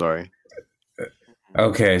right. I'm sorry.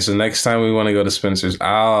 Okay, so next time we want to go to Spencer's,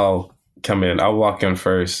 I'll come in. I'll walk in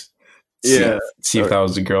first. See if that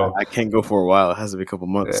was the girl. I can't go for a while. It has to be a couple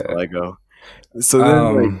months till I go. So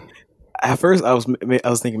then, at first, I was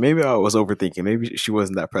thinking maybe I was overthinking. Maybe she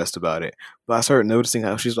wasn't that pressed about it. But I started noticing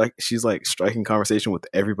how she's like striking conversation with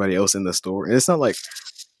everybody else in the store, and it's not like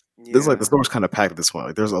it's like the store's kind of packed at this point.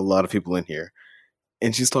 Like there's a lot of people in here,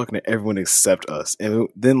 and she's talking to everyone except us. And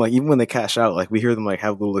then like even when they cash out, like we hear them like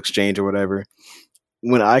have a little exchange or whatever.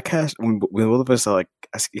 When both of us are like,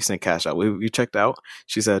 you saying cash out, we checked out.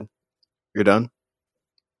 She said, "You're done."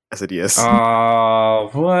 I said yes. Oh,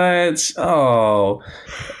 what? Oh,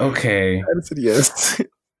 okay. I said yes.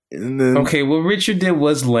 And then What Richard did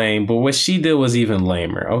was lame, but what she did was even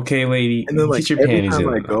lamer. Okay, lady, and then like get your every panties time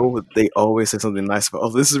in. I go, they always say something nice about. Oh,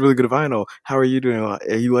 this is really good vinyl. How are you doing?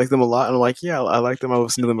 You like them a lot? And I'm like, yeah, I like them. I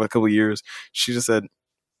listened to them for a couple of years. She just said,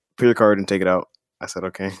 "Put your card and take it out." I said,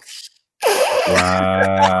 "Okay."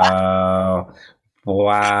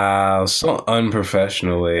 Wow, so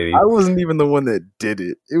unprofessional, lady. I wasn't even the one that did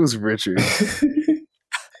it. It was Richard.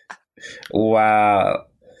 Wow.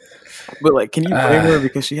 But like, can you blame her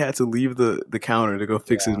because she had to leave the counter to go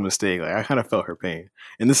fix his mistake? Like, I kind of felt her pain.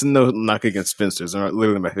 And this is no knock against Spencer's. They're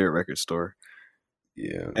literally my favorite record store.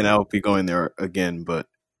 Yeah, and I'll be going there again, but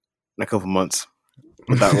in a couple months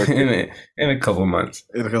without Richard. in a couple months.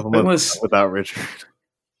 In a couple months without Richard.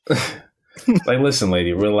 Like, listen,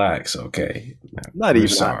 lady, relax, okay? Not even.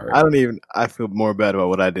 Sorry. I don't even. I feel more bad about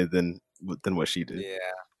what I did than what she did. Yeah.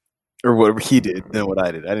 Or what he did than what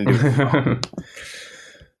I did. I didn't do it.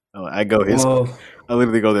 I go his. I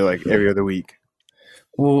literally go there like every other week.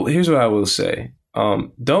 Well, here's what I will say.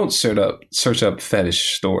 Don't search up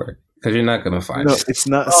fetish store because you're not gonna find it. It's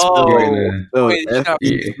not. Wait,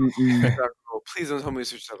 please don't tell me to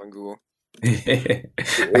search that on Google.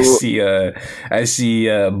 I see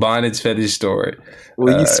Bonnet's fetish store.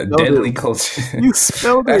 Well, you Deadly Culture. You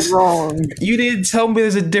spelled it wrong. You didn't tell me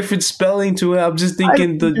there's a different spelling to it. I'm just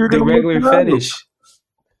thinking the regular fetish.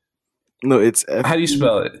 No, it's how do you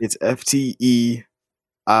spell it? It's FTEISH.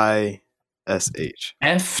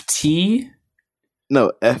 FT?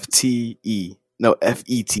 No, FTE. No,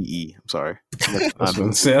 FETE. I'm sorry.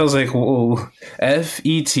 Sounds like whoa.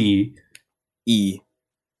 FETE.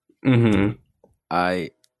 Mm-hmm.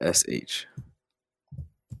 ISH.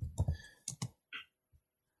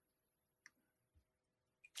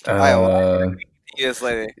 Yes,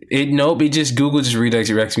 later. Nope. It just Google just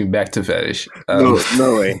redirects me back to fetish.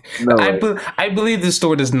 No way. I believe this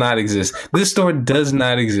store does not exist. This store does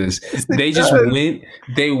not exist. They just went.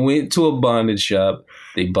 They went to a bondage shop.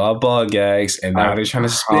 They bought ball gags, and now they're trying to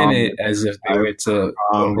spin it as if they went to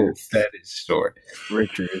a fetish store.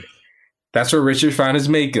 Richard. That's where Richard found his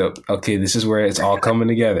makeup. Okay, this is where it's all coming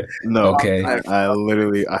together. No, okay.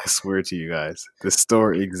 I swear to you guys, the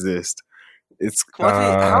store exists. It's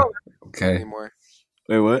okay. Anymore.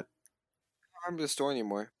 Wait, what? I don't remember the store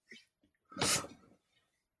anymore.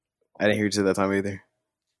 I didn't hear you say that time either.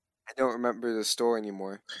 I don't remember the store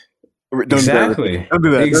anymore. Exactly. Don't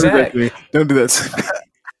do that. Exactly. Don't do that.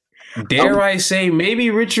 Dare I say, maybe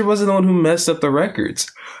Richard wasn't the one who messed up the records.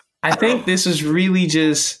 I think this is really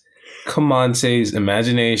just Kamonte's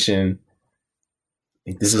imagination.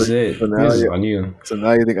 This is it. This is on you. So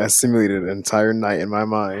now you think I simulated an entire night in my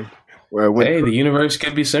mind where I went. Hey, the universe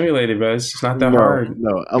could be simulated, but it's not that hard.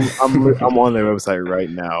 No, I'm on their website right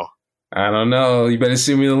now. I don't know. You better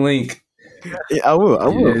send me the link. Yeah, I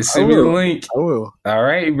will. Yeah, send me the link. I will. All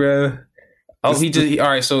right, bro. Oh, all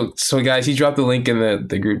right. So guys, he dropped the link in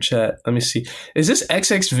the group chat. Let me see. Is this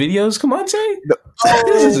XX videos? Kamonte?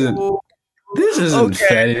 No. This isn't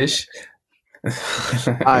fetish.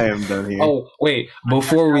 I am done here. Oh, wait.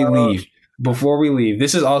 Before we leave,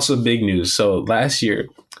 this is also big news. So last year,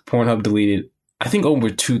 Pornhub deleted, I think, over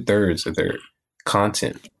 2/3 of their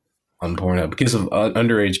content on Pornhub because of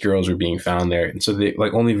underage girls were being found there. And so they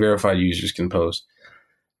only verified users can post.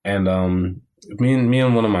 And me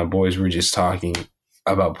and one of my boys were just talking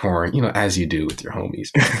about porn, as you do with your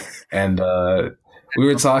homies. And we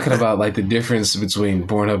were talking about the difference between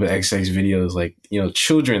Pornhub and XX videos.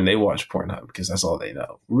 Children, they watch Pornhub because that's all they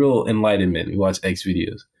know. Real enlightenment, we watch X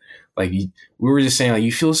videos. We were just saying,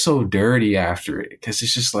 you feel so dirty after it because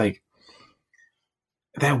it's just that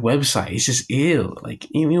website. It's just ill.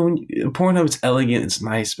 Pornhub, it's elegant, it's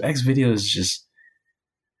nice. But X videos is just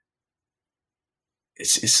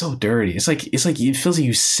it's so dirty. It's like it feels like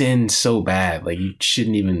you sinned so bad. Like you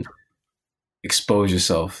shouldn't even expose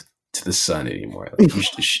yourself to the sun anymore. Like you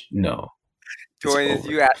no. Dorian, is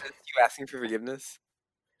you asking for forgiveness?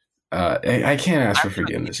 I can't ask for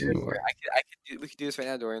forgiveness anymore. We could do this right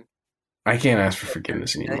now, Dorian. I can't ask for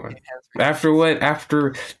forgiveness anymore. After what?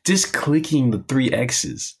 After just clicking the 3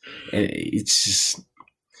 X's, and it's just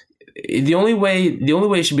the only way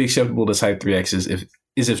it should be acceptable to type 3 X's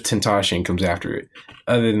is if Tentashin comes after it.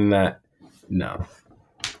 Other than that, no.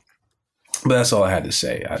 But that's all I had to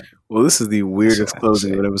say. Well, this is the weirdest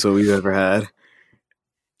closing of an episode we've ever had.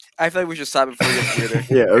 I feel like we should stop it before it gets weirder.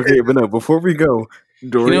 Yeah, okay, but no, before we go,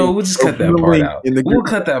 Dorian, we'll just cut that part out. We'll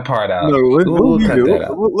cut that part out. No, we'll cut that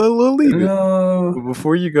out. We'll leave it. No. But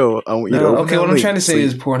before you go, I want you to okay, what I'm trying to say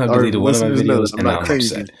is Pornhub deleted one of my videos, and now I'm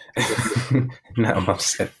crazy. upset. Now I'm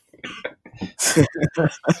upset.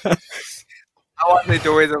 I want to say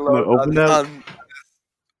Dorian's alone on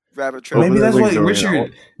rabbit trail. Maybe that's why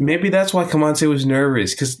Richard. Maybe that's why Kamante was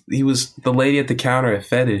nervous, because he was the lady at the counter at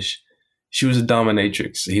Fetish. She was a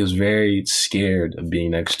dominatrix. He was very scared of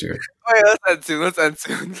being next to her. Oh yeah, let's end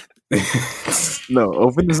soon. No,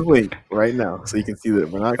 open this link right now so you can see that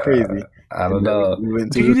we're not crazy. I don't know.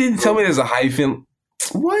 You didn't tell me there's a hyphen.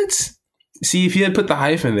 What? See, if you had put the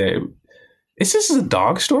hyphen there, it's just a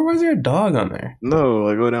dog store. Why is there a dog on there?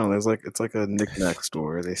 No, go down. It's like a knickknack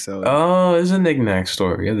store. They sell. Oh, it's a knickknack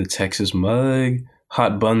store. We have the Texas mug,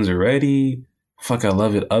 hot buns are ready. Fuck, I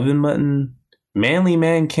love it. Oven mutton, manly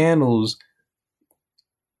man candles,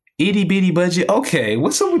 itty bitty budget. Okay,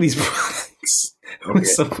 what's up with these products? Okay.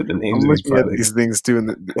 What's up with the names of these products? These things too.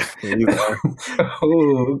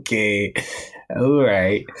 Oh, okay, all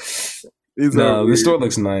right. The store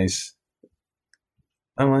looks nice.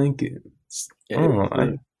 I like it.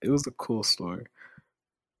 Yeah, it was a cool store.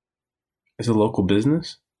 It's a local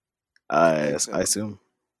business? I assume.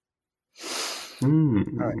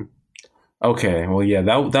 Right. Okay, well, yeah,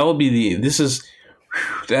 that will be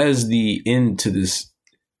that is the end to this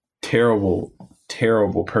terrible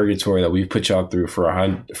purgatory that we've put y'all through for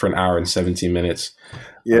an hour and 17 minutes.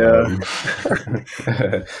 Yeah.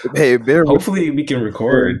 Hey, hopefully we can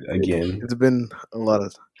record again. It's been a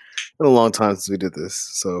long time since we did this,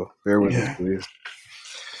 so bear with us, please.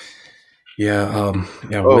 Yeah.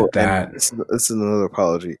 With that, this is another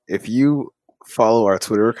apology. If you follow our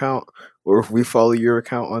Twitter account, or if we follow your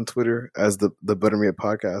account on Twitter as the Buttermilk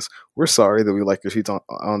Podcast, we're sorry that we like your tweets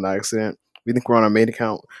on accident. We think we're on our main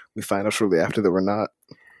account. We find out shortly after that we're not.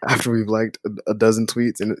 After we've liked a dozen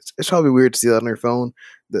tweets, and it's probably weird to see that on your phone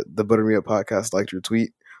that the Buttermilk Podcast liked your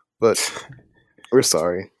tweet, but we're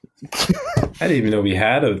sorry. I didn't even know we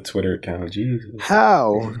had a Twitter account. Jesus,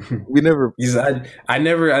 how? We never. I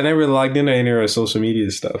never logged into any of our social media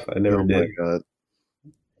stuff. I never did. Oh my god.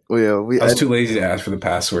 Well, yeah, I was too lazy to ask for the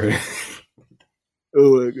password.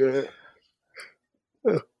 Oh my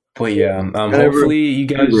god. But yeah, hopefully you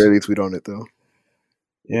guys rarely tweet on it though.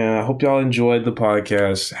 Yeah, I hope y'all enjoyed the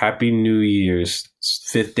podcast. Happy New Year's.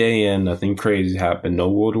 5th day in, nothing crazy happened. No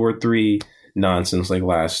World War III nonsense like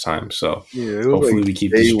last time. So hopefully we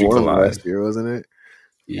keep this streak alive. Last year, wasn't it?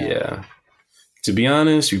 Yeah. To be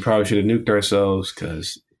honest, we probably should have nuked ourselves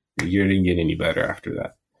because the year didn't get any better after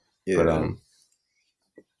that. Yeah.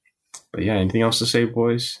 But yeah, anything else to say,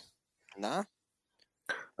 boys? Nah.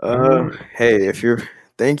 Hey,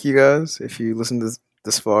 thank you guys if you listened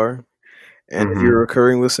this far. And if you're a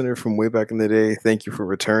recurring listener from way back in the day, thank you for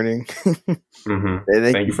returning. Thank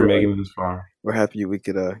you for making it this far. We're happy we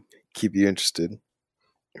could keep you interested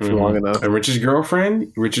for long enough. And Richard's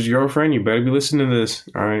girlfriend, you better be listening to this.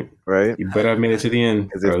 All right. Right. You better have made it to the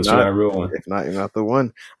end. If not, a real one. If not, you're not the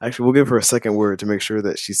one. Actually, we'll give her a second word to make sure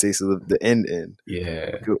that she stays to the end.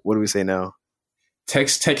 Yeah. What do we say now?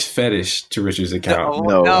 Text fetish to Richard's account.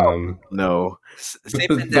 No. Say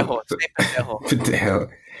pendejo. Say pendejo. Pendejo.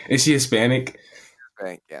 Is she Hispanic?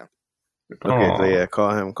 Right, yeah. Okay, so yeah, call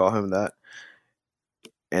him that.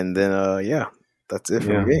 And then that's it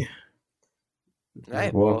for me. All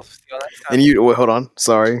right, well, see you next time. And hold on.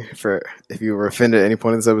 Sorry for if you were offended at any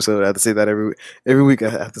point in this episode. I have to say that every week. I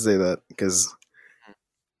have to say that because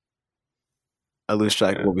I lose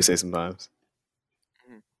track of what we say sometimes.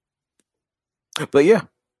 But yeah,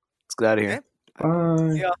 let's get out of here. Bye.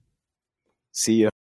 See ya. See ya.